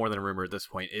more than a rumor at this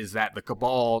point. Is that the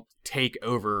Cabal take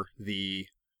over the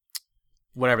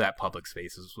whatever that public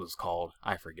space was called?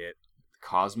 I forget.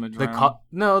 Cosmodrome?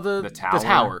 The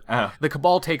tower. Oh. The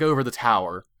Cabal take over the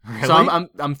tower. Really? So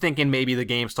I'm thinking maybe the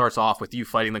game starts off with you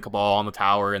fighting the Cabal on the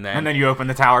tower, and then you open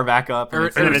the tower back up,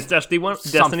 and then it's Destiny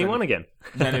 1 again.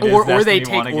 Or they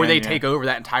take over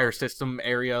that entire system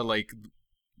area, like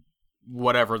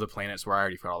whatever the planets were. I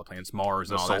already forgot all the planets,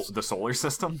 Mars and all that. The solar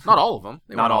system? Not all of them.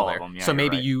 They Not weren't all there. of them, yeah, so you're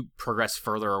maybe right. you progress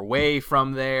further away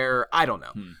from there. I don't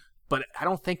know. But I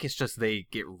don't think it's just they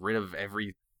get rid of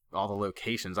all the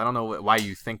locations. I don't know why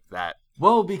you think that.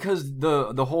 Well, because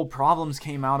the whole problems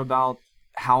came out about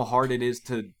how hard it is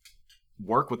to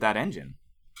work with that engine.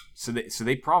 So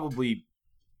they probably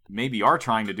maybe are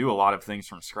trying to do a lot of things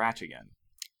from scratch again.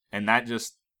 And that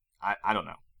just I don't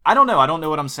know. I don't know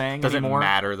what I'm saying Does anymore. it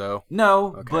matter though?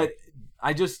 No, Okay. but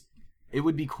it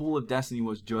would be cool if Destiny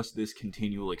was just this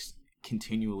continually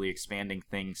expanding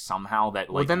thing somehow that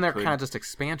like Well, then they're could- kind of just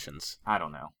expansions. I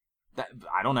don't know.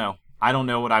 I don't know. I don't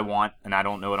know what I want, and I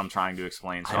don't know what I'm trying to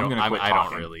explain. So I'm going to quit I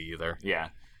talking. don't really either. Yeah.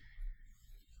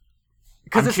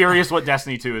 'Cause I'm it's- curious what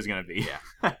Destiny 2 is going to be.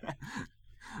 Yeah.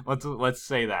 Let's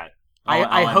say that. I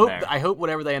I'll end hope there. I hope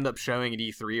whatever they end up showing at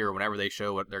E3 or whenever they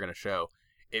show what they're going to show,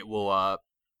 it will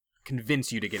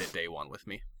convince you to get it day one with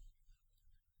me.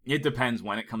 It depends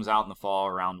when it comes out in the fall,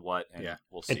 around what, and Yeah.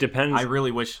 we'll see. It depends. I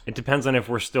really wish It depends on if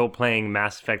we're still playing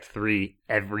Mass Effect 3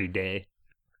 every day.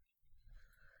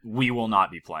 we will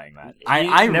not be playing that. You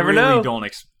I never really know.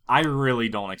 don't I really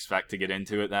don't expect to get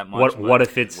into it that much. What but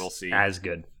if it's we'll see. as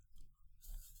good?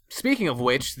 Speaking of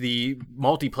which, the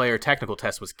multiplayer technical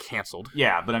test was canceled.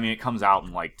 Yeah, but I mean, it comes out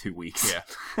in like 2 weeks.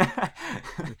 Yeah.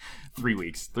 3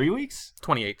 weeks. 3 weeks?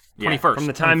 28th, Yeah. 21st. From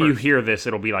the time you 21st. hear this,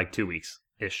 it'll be like 2 weeks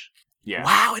ish. Yeah.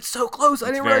 Wow, it's so close. I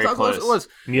didn't very realize how close it close. was.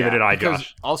 Neither Yeah, did I, Because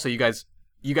Josh. also, you guys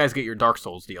get your Dark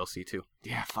Souls DLC too.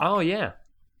 Yeah, fuck. Oh yeah,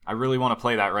 I really want to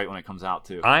play that right when it comes out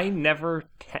too. I never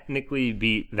technically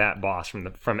beat that boss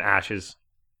from Ashes,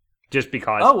 just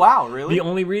because. Oh wow, really? The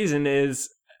only reason is,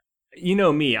 you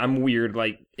know me, I'm weird.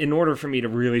 Like, in order for me to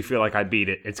really feel like I beat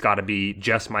it, it's got to be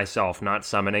just myself, not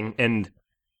summoning. And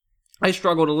I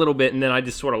struggled a little bit, and then I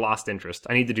just sort of lost interest.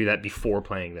 I need to do that before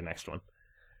playing the next one.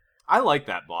 I like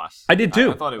that boss. I did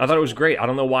too. I thought it was was great. I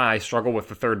don't know why I struggle with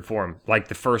the third form. Like,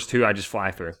 the first two, I just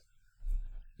fly through.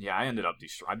 Yeah, I ended up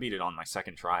I beat it on my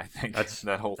second try. I think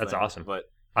that whole that's thing. awesome. But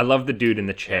I love the dude in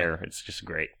the chair. It's just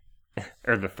great.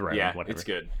 Or the throne, yeah, whatever. it's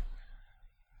good.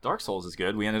 Dark Souls is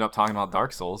good. We ended up talking about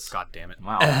Dark Souls. God damn it!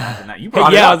 Wow, imagine that. You Hey,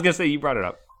 brought yeah, I it was going to say, you brought it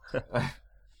up.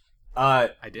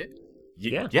 up. I did.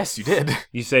 Yeah. Yes, you did.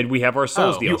 You said we have our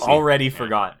Souls Oh, DLC. You already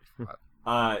forgot.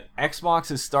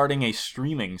 Xbox is starting a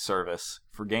streaming service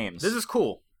for games. This is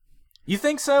cool. You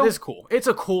think so? This is cool. It's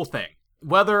a cool thing.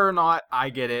 Whether or not I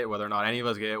get it, whether or not any of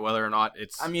us get it, whether or not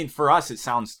it's, I mean, for us, it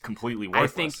sounds completely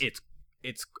worthless. I think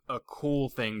it's a cool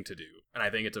thing to do, and I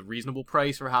think it's a reasonable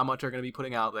price for how much they're going to be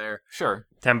putting out there. sure.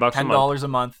 $10 a month. $10 a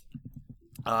month,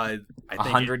 I think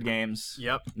 100 games.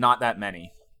 Yep. Not that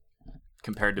many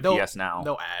compared to They'll- PS Now.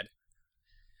 They'll add,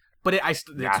 but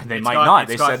They might not.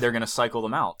 They said they're going to cycle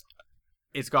them out.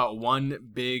 It's got one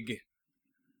big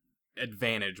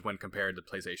advantage when compared to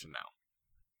PlayStation Now,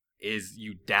 is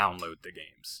you download the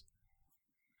games.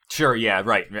 Sure, yeah,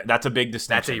 right. That's a big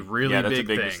distinction. That's a really that's big a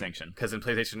big thing. distinction. Because in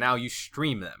PlayStation Now, you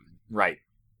stream them. Right.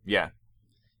 Yeah.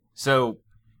 So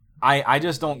I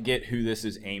just don't get who this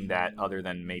is aimed at other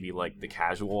than maybe like the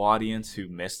casual audience who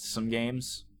missed some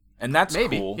games. And that's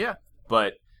Maybe, cool. yeah.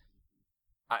 But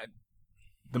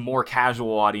the more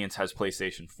casual audience has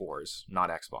PlayStation 4s, not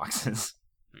Xboxes.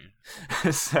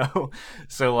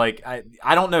 so like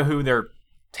I don't know who they're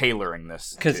tailoring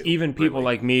this Because to, even people really.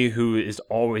 like me, who is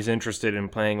always interested in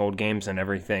playing old games and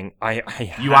everything,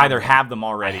 you either have them I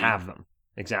already have them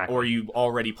exactly, or you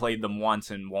already played them once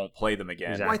and won't play them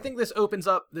again. Exactly. Well, I think this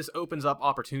opens up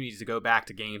opportunities to go back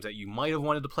to games that you might have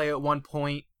wanted to play at one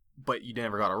point, but you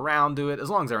never got around to it. As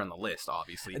long as they're on the list,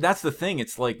 obviously. That's the thing.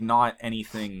 It's like not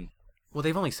anything. Well,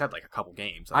 they've only said like a couple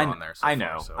games that are on there. So I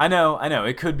far, know. so. I know.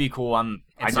 It could be cool. And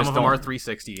I some just of them don't. are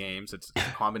 360 games. It's a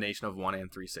combination of 1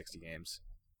 and 360 games.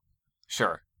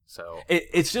 Sure. So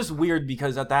It's just weird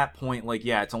because at that point, like,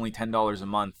 yeah, it's only $10 a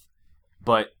month,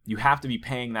 but you have to be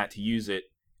paying that to use it.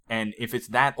 And if it's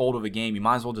that old of a game, you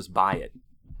might as well just buy it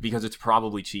because it's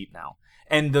probably cheap now.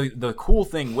 And the cool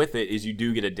thing with it is you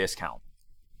do get a discount.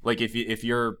 Like if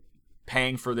you're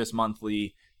paying for this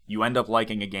monthly, you end up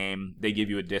liking a game, they give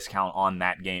you a discount on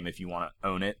that game if you want to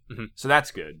own it. Mhm. So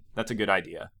that's good. That's a good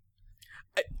idea.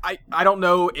 I don't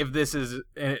know if this is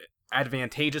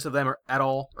advantageous of them at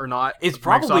all or not. It's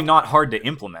probably Microsoft- not hard to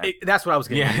implement. That's what I was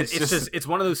getting. Yeah, at. it's It's just- just it's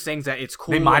one of those things that it's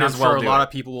cool. They might and as I'm well sure a do lot it.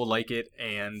 of people will like it,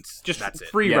 and just that's it.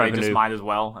 free yeah, revenue. they just might as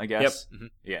well, I guess. Mhm.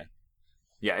 Yeah.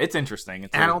 Yeah, it's interesting.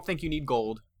 And I don't think you need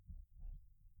gold.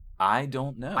 I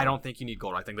don't know. I don't think you need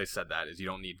gold. I think they said that is you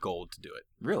don't need gold to do it.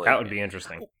 really. That would be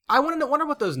interesting. I wonder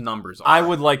what those numbers are. I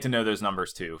would like to know those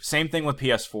numbers too. Same thing with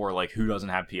PS4. Like, who doesn't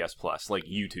have PS Plus? Like,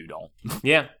 you two don't,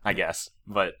 Yeah, I guess.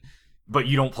 But But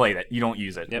you don't play that. You don't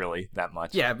use it Yep. really that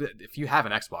much. Yeah, but if you have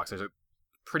an Xbox, there's a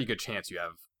pretty good chance you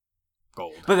have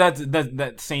gold. But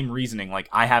that same reasoning. Like,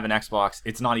 I have an Xbox.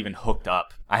 It's not even hooked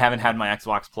up. I haven't had my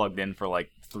Xbox plugged in for like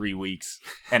 3 weeks,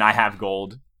 and I have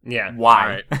gold. Yeah.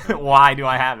 Why? All Why do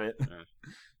I have it? Yeah.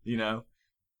 You know?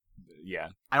 Yeah.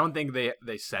 I don't think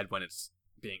they said when it's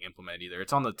being implemented either.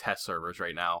 It's on the test servers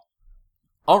right now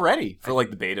Already for like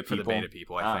the beta for people. the beta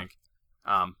people, I Ah. think.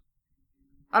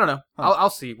 I don't know. Huh. I'll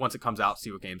see once it comes out,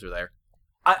 see what games are there.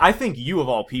 I think you of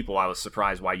all people, I was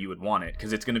surprised why you would want it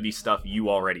because it's going to be stuff you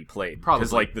already played. Probably.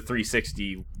 Because like the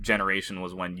 360 generation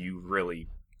was when you really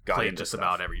got Played into just stuff.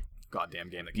 about every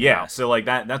goddamn game that came Yeah, out. so like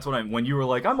that's what when you were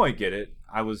like I might get it,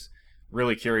 I was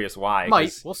really curious why. Might.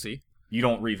 'cause We'll see. You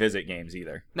don't revisit games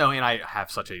either. No, and I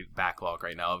have such a backlog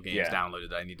right now of games Yeah. downloaded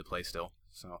that I need to play still.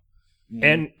 So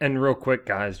And real quick,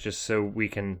 guys, just so we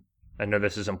can, I know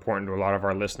this is important to a lot of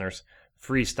our listeners.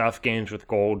 Free stuff, games with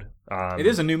gold. It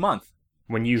is a new month.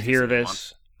 When you hear a new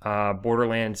this,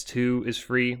 Borderlands 2 is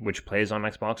free, which plays on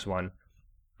Xbox One.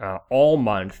 All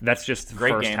month, that's just the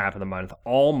Great first game. half of the month.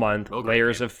 All month, Oh, great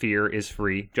Layers game. of Fear is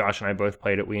free. Josh and I both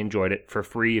played it. We enjoyed it. For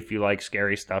free, if you like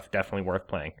scary stuff, definitely worth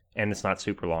playing. And it's not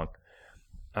super long.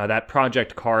 That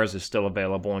Project Cars is still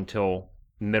available until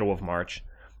middle of March.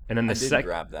 And then the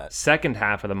grab that. second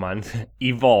half of the month,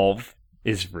 Evolve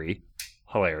is free.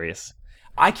 Hilarious.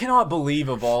 I cannot believe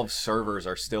Evolve servers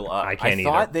are still up. I can't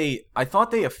I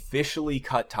thought they officially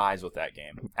cut ties with that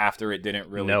game after it didn't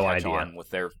really No catch idea. on with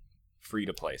their free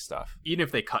to play stuff. even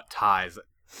if they cut ties,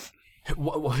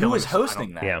 Who is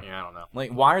hosting that? Yeah. I don't know.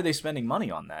 Like, why are they spending money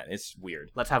on that? It's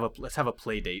weird. Let's have a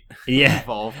play date. Yeah.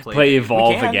 Evolve Play date.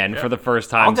 Evolve can, again yeah. for the first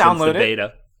time I'll since download the it.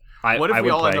 beta. What if I we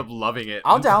would all play. end up loving it?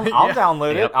 I'll Yeah.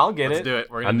 download Yep. it. I'll get Let's it. do it.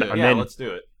 We're I'm- gonna do I'm it. Yeah, in. let's do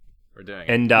it. We're doing it.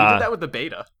 And, we uh, did that with the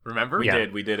beta. Remember? We Yeah.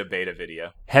 did. We did a beta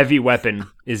video. Heavy Weapon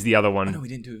is the other one. we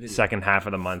didn't do a video. Second half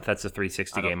of the month. That's a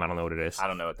 360 I don't- game. I don't know what it is. I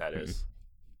don't know what that is.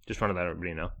 Just wanted to let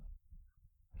everybody know.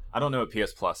 I don't know what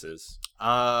PS Plus is.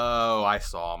 Oh, I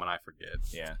saw them and I forget.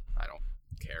 Yeah. I don't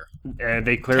care.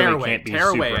 They clearly Tearaway. can't be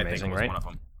Tearaway, super I think, amazing, was right? one of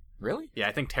them. Really? Yeah,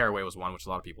 I think Tearaway was one, which a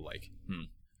lot of people like.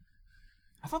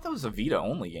 I thought that was a Vita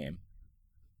only game.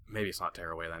 Maybe it's not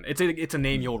Tearaway then. It's a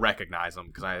name you'll recognize them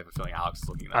because I have a feeling Alex is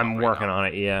looking that I'm up right working now. on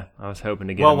it. Yeah, I was hoping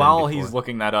to get. Well, them in while before. he's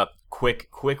looking that up, quick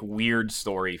weird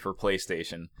story for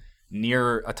PlayStation.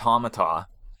 Near Automata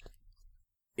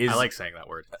is I like saying that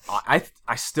word.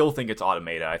 I still think it's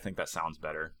Automata. I think that sounds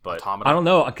better. But Automata. I don't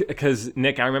know because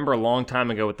Nick, I remember a long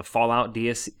time ago with the Fallout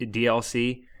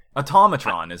DLC.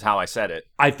 Automatron is how I said it.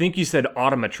 I think you said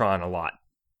Automatron a lot,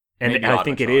 and Maybe I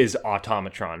think it Automatron. is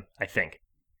Automatron. I think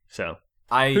so.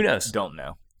 I Who knows? don't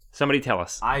know. Somebody tell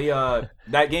us.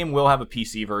 That game will have a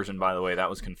PC version, by the way. That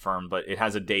was confirmed, but it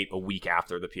has a date a week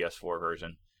after the PS4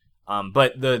 version.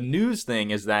 But the news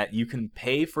thing is that you can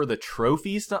pay for the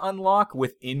trophies to unlock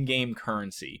with in-game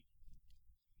currency.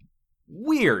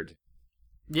 Weird.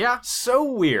 Yeah, So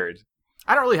weird.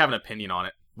 I don't really have an opinion on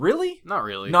it. Really? Not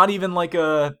really. Not even like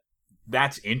a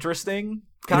that's interesting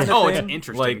kind of oh, thing? it's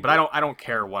interesting, Like, but I don't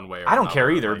care one way or I don't another.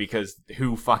 care either Like, because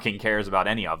who fucking cares about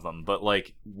any of them? But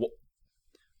like,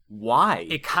 why?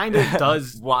 it kind of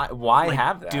does. Why like,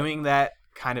 have that? Doing that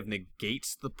kind of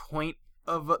negates the point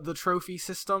of the trophy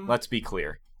system. Let's be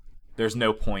clear. There's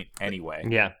no point anyway.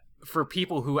 Yeah, For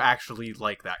people who actually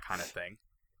like that kind of thing.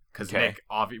 Because Okay.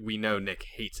 Nick, we know Nick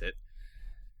hates it.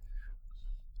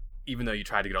 Even though you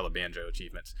tried to get all the Banjo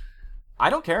achievements. I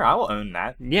don't care. I will own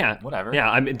that. yeah, Whatever. Yeah,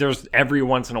 I mean, there's every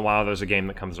once in a while there's a game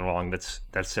that comes along that's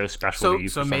so special to you.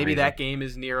 So for some maybe reason. that game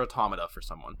is Nier Automata for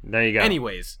someone. There you go.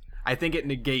 Anyways, I think it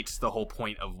negates the whole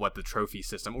point of what the trophy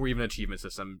system or even achievement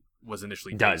system was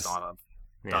initially based Does. on.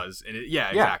 Yeah. Does. And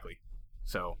exactly.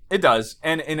 So It does,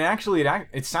 and actually,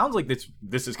 it sounds like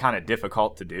this is kind of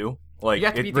difficult to do. Like you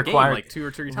have to it beat the game like 2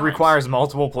 or 3 times. requires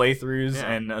multiple playthroughs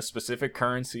Yeah. and a specific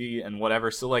currency and whatever.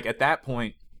 So like at that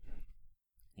point,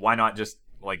 why not just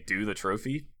like do the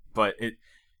trophy? But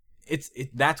it's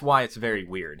that's why it's very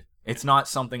weird. It's not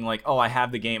something like, oh, I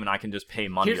have the game and I can just pay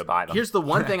money to buy them. Here's the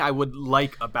one thing I would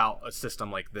like about a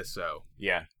system like this, though.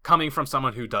 Yeah. Coming from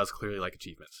someone who does clearly like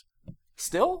achievements.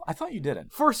 Still, I thought you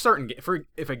didn't. For certain,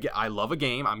 I love a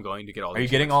game, I'm going to get all. The Are you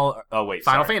getting achievements. all? Oh wait,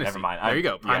 Final sorry, Fantasy? Never mind. There you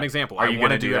go. Prime yeah. example. Are I you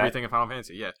want to gonna do do that? everything in Final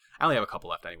Fantasy. Yeah, I only have a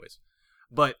couple left, anyways.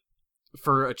 But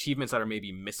for achievements that are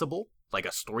maybe missable, like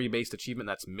a story-based achievement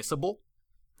that's missable,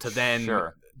 to then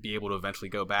Sure. be able to eventually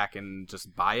go back and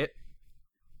just buy it.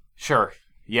 Sure.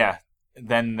 Yeah.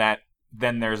 Then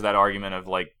there's that argument of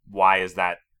like, why is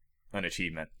that an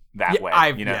achievement that Yeah, way?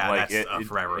 Like that's a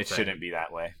forever it thing. shouldn't be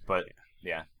that way. But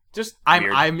yeah, just I'm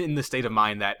weird. in the state of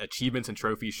mind that achievements and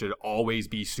trophies should always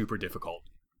be super difficult.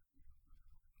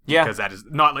 Yeah. Because that is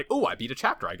not like, oh, I beat a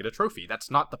chapter, I get a trophy.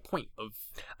 That's not the point of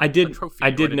I a did trophy. I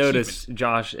or did an notice, achievement.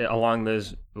 Josh, along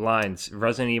those lines,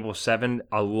 Resident Evil 7,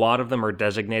 a lot of them are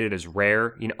designated as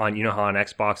rare. You know how on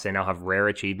Xbox they now have rare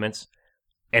achievements,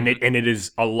 and it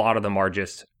is a lot of them are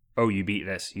just, oh, you beat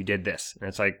this, you did this, and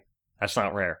it's like, that's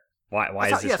not rare. Why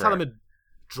That's is this it's rare? not a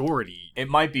majority. It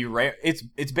might be rare.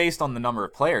 It's based on the number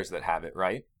of players that have it,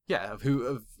 right? Yeah,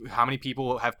 of how many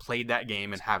people have played that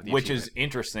game and have the Which achievement. is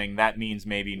interesting. That means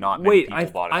maybe not many Wait,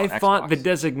 people bought it on I Xbox. thought the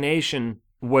designation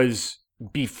was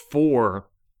before.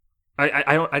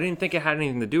 I didn't think it had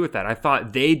anything to do with that. I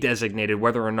thought they designated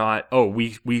whether or not, oh, we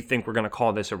think we're going to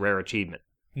call this a rare achievement.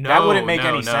 No, That wouldn't make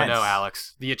any no, sense. No,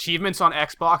 Alex. The achievements on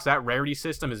Xbox, that rarity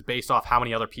system is based off how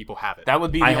many other people have it. That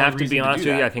would be the I only have to reason be honest do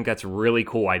with you, that. I think that's really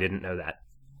cool. I didn't know that.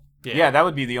 Yeah, that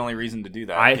would be the only reason to do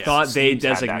that. I Yes, thought they Steam's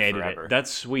had that designated forever. it.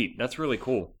 That's sweet. That's really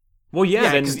cool. Well, yeah,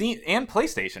 Yeah, then Steam and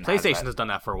PlayStation. has PlayStation that. has done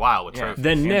that for a while with Yeah. trophies.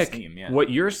 then and Nick, Steam, yeah. what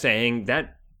you're saying,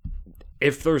 that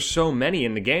if there's so many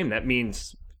in the game, that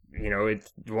means, it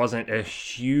wasn't a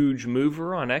huge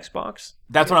mover on Xbox.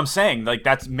 That's what I'm saying. Like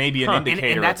that's maybe an Huh. indicator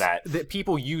and that's, of that.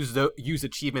 people use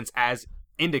achievements as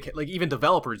indicate. Like even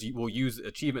developers will use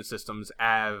achievement systems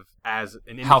as an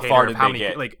indicator How far of did how they many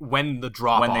get? like when the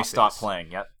drop When they off stop is.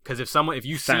 playing. Yep. Because if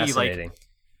you see like Fascinating.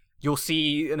 you'll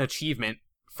see an achievement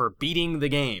for beating the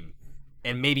game,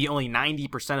 and maybe only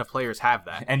 90% of players have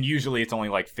that. And usually it's only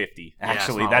like 50. Yeah, it's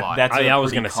Actually, not a lot. that's I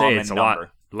was going gonna to say it's a lot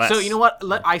less. So you know what?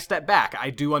 I step back. I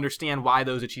do understand why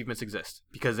those achievements exist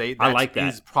because I like that.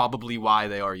 is probably why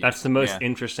they are used. That's the most Yeah.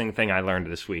 interesting thing I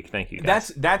learned this week. Thank you, guys.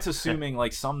 That's assuming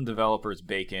like some developers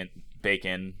bake in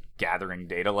gathering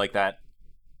data like that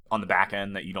on the back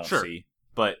end that you don't Sure. see.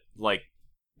 But like,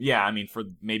 yeah, I mean, for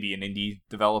maybe an indie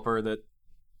developer that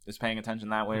is paying attention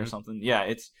that way or something, yeah,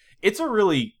 it's a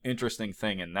really interesting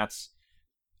thing, and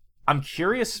I'm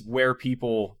curious where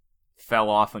people fell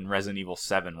off in Resident Evil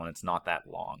 7 when it's not that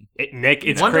long. Nick,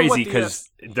 it's Wonder what crazy the, because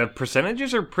the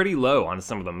percentages are pretty low on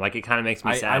some of them. Like, it kind of makes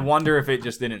me sad. I wonder if it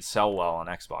just didn't sell well on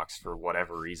Xbox for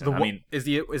whatever reason. I mean, is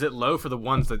it low for the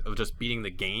ones that are just beating the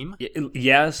game?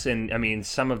 Yes, and I mean,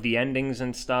 some of the endings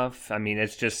and stuff. I mean,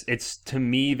 it's to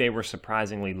me, they were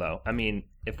surprisingly low. I mean,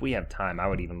 if we have time, I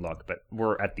would even look, but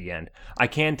we're at the end. I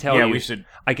can tell yeah, you, we should.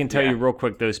 I can tell yeah. you real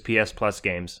quick those PS Plus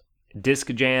games: Disc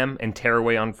Jam and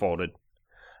Tearaway Unfolded.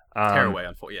 Tearaway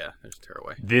unfold. Yeah, there's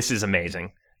Tearaway. This is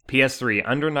amazing. PS3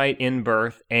 Under Night in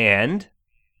Birth and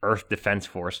Earth Defense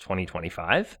Force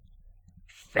 2025.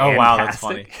 Oh, wow, that's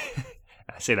Fantastic.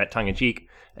 I say that tongue in cheek.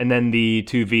 And then the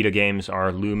two Vita games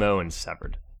are Lumo and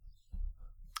Severed.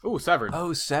 Ooh, Severed.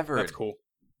 Oh, Severed. That's cool.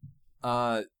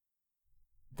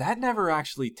 That never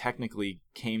actually technically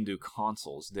came to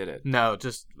consoles, did it? No,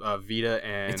 just Vita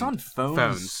and It's on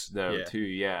phones though, yeah. too.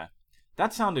 Yeah,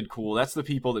 that sounded cool. That's the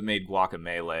people that made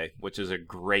Guacamelee, which is a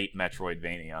great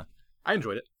Metroidvania. I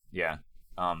enjoyed it. Yeah.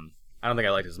 I don't think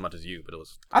I liked it as much as you, but it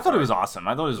was. I thought it was awesome.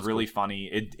 I thought it was That's really funny.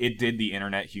 It did the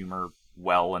internet humor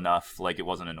well enough, like it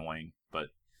wasn't annoying. But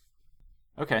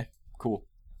okay, cool.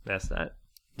 That's that.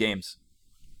 Games.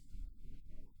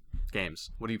 Games.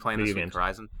 What are you playing Video this week, games.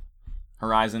 Horizon?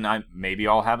 Horizon. Maybe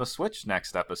I'll have a Switch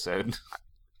next episode.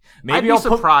 I'd Maybe be I'll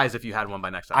put. surprised if you had one by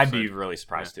next episode. I'd be really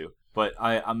surprised too. But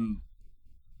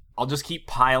I'll just keep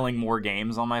piling more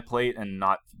games on my plate and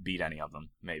not beat any of them.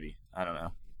 Maybe I don't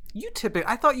know.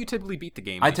 I thought you typically beat the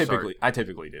game. I when you start.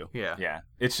 typically do. Yeah. Yeah.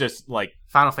 It's just like,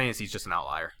 Final Fantasy's just an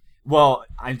outlier. well,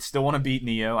 I still want to beat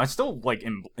Neo. I still like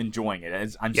enjoying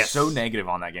it. I'm Yes. so negative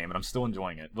on that game, but I'm still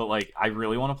enjoying it. But like, I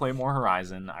really want to play more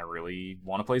Horizon. I really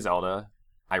want to play Zelda.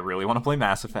 I really want to play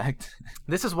Mass Effect.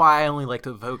 This is why I only like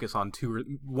to focus on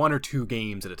one or two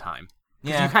games at a time.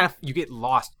 'Cause you get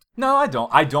lost. No, I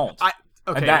don't.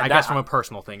 Okay, That- I guess that- from a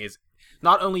personal thing is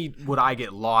not only would I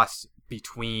get lost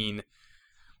between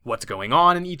what's going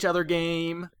on in each other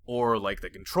game or like the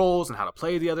controls and how to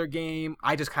play the other game,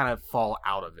 I just kind of fall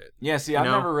out of it. Yeah, see, You I've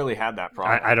know? never really had that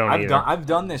problem. I don't either. I've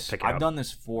done this. Pick it I've up. done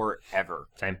this forever.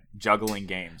 Same. Juggling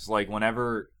games. Like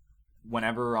whenever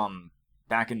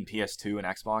back in PS2 and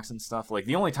Xbox and stuff, like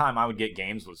the only time I would get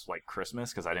games was like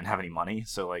Christmas because I didn't have any money,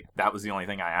 so like that was the only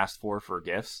thing I asked for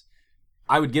gifts.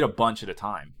 I would get a bunch at a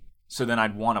time, so then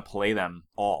I'd want to play them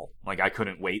all. Like I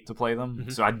couldn't wait to play them,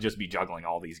 so I'd just be juggling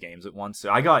all these games at once. So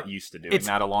I got used to doing It's-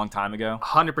 that a long time ago.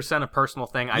 100% a personal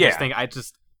thing.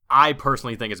 I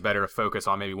personally think it's better to focus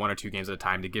on maybe one or two games at a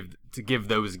time to give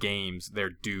those games their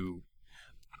due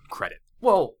credit.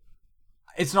 Well,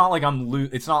 it's not like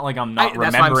it's not like I'm not That's why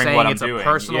I'm remembering saying what I'm it's doing. a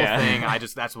personal Yeah. thing.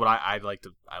 That's what I like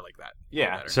to. I like that.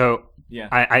 Yeah. better. So Yeah.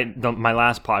 my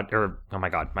last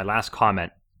my last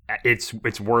comment. It's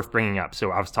worth bringing up.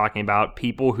 So I was talking about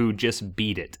people who just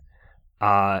beat it.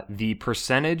 the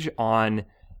percentage on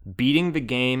beating the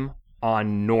game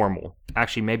on normal,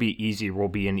 actually maybe easy will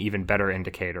be an even better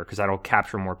indicator because that'll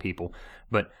capture more people.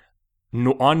 But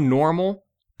on normal,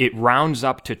 it rounds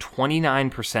up to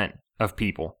 29% of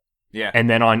people. Yeah. And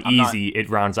then on easy, it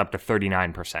rounds up to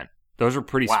 39%. Those are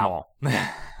pretty small.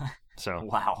 So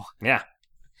Wow. yeah.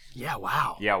 Yeah,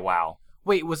 wow. Yeah, wow.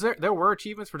 Wait, was there were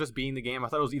achievements for just beating the game? I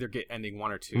thought it was either get ending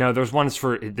 1 or 2. No, there's ones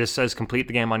for this says complete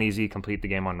the game on easy, complete the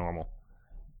game on normal.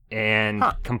 And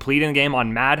completing the game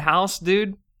on Madhouse,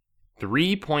 dude,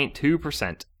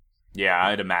 3.2%. Yeah,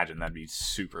 I'd imagine that'd be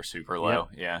super, super low.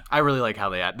 Yep. Yeah. I really like how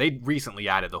they recently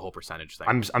added the whole percentage thing.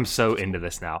 I'm so into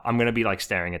this now. I'm gonna be like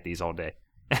staring at these all day.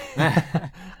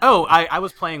 Oh, I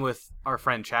was playing with our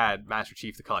friend Chad, Master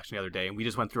Chief, the collection the other day, and we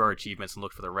just went through our achievements and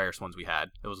looked for the rarest ones we had.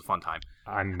 It was a fun time.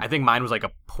 I think mine was like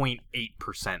a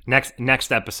 0.8%.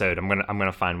 Next episode, I'm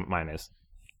gonna find what mine is.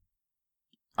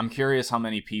 I'm curious how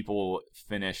many people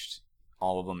finished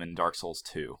all of them in Dark Souls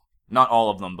 2. Not all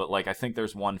of them, but like I think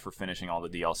there's one for finishing all the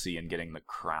DLC and getting the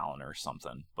crown or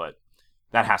something. But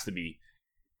that has to be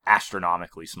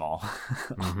astronomically small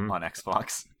on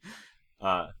Xbox.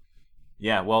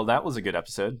 Yeah, well, that was a good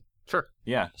episode. Sure.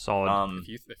 Yeah, solid.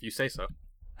 If you say so.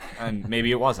 And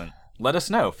maybe it wasn't. Let us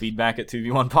know. Feedback at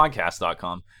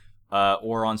 2v1podcast.com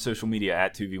or on social media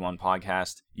at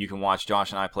 2v1podcast. You can watch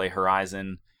Josh and I play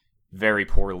Horizon very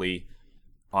poorly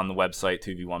on the website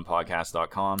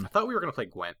 2v1podcast.com. I thought we were going to play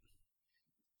Gwent.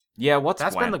 Yeah,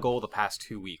 That's Gwent? been the goal the past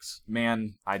 2 weeks.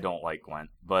 Man, I don't like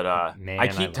Gwent. But Man, I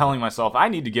keep telling myself I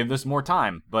need to give this more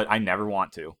time, but I never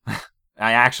want to.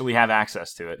 I actually have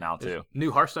access to it now, too.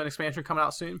 New Hearthstone expansion coming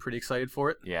out soon. Pretty excited for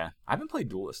it. Yeah. I haven't played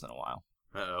Duelist in a while.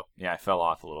 Uh-oh. Yeah, I fell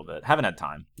off a little bit. Haven't had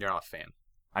time. You're not a fan.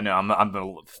 I know, I'm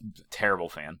a terrible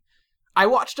fan. I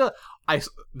watched I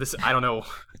don't know.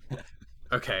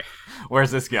 Okay. Where's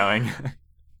this going?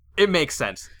 It makes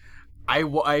sense.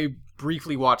 I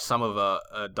briefly watched some of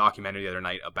a documentary the other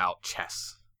night about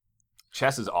chess.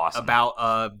 Chess is awesome.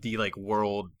 About the like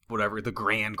world whatever the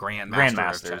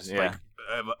grandmaster of chess, yeah.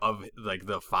 of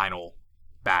the final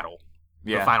battle,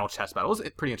 yeah. the final chess battle. It was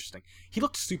pretty interesting. He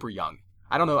looked super young.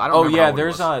 I don't know. Oh remember yeah, how old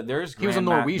he was a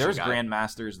Norwegian there's guy.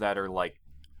 grandmasters that are like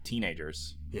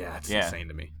teenagers. Yeah, it's insane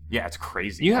to me. Yeah, it's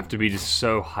crazy. You have to be just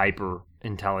so hyper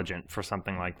intelligent for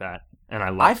something like that, and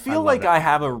I feel like I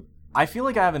have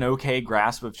an okay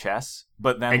grasp of chess,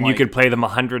 but then you could play them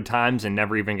 100 times and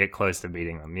never even get close to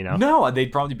beating them. You know? No,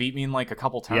 they'd probably beat me in like a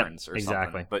couple turns or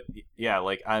exactly. something. But yeah,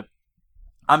 like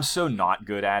I'm so not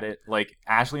good at it. Like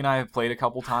Ashley and I have played a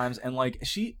couple times, and like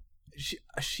she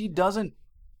doesn't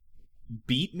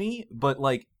beat me, but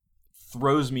like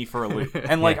throws me for a loop.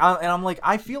 And like I'm like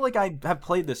I feel like I have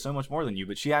played this so much more than you,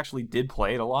 but she actually did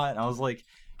play it a lot. And I was like,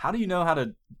 how do you know how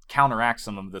to counteract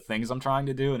some of the things I'm trying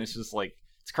to do? And it's just like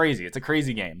it's crazy. It's a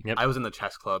crazy game. Yep. I was in the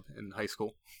chess club in high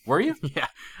school. Were you? Yeah.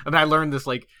 And I learned this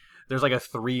like there's like a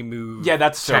 3-move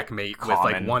that's checkmate so with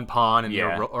like one pawn and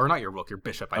yeah. or not your rook, your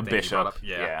bishop. I think bishop. You brought up.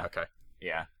 Yeah. Okay.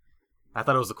 Yeah. I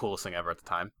thought it was the coolest thing ever at the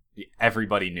time.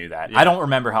 Everybody knew that. Yeah. I don't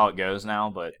remember how it goes now,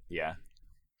 but yeah.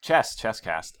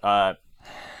 Chesscast.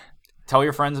 Tell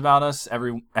your friends about us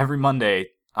every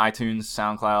Monday. iTunes,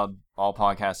 SoundCloud, all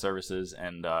podcast services,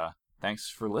 and thanks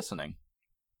for listening.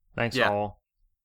 Thanks all.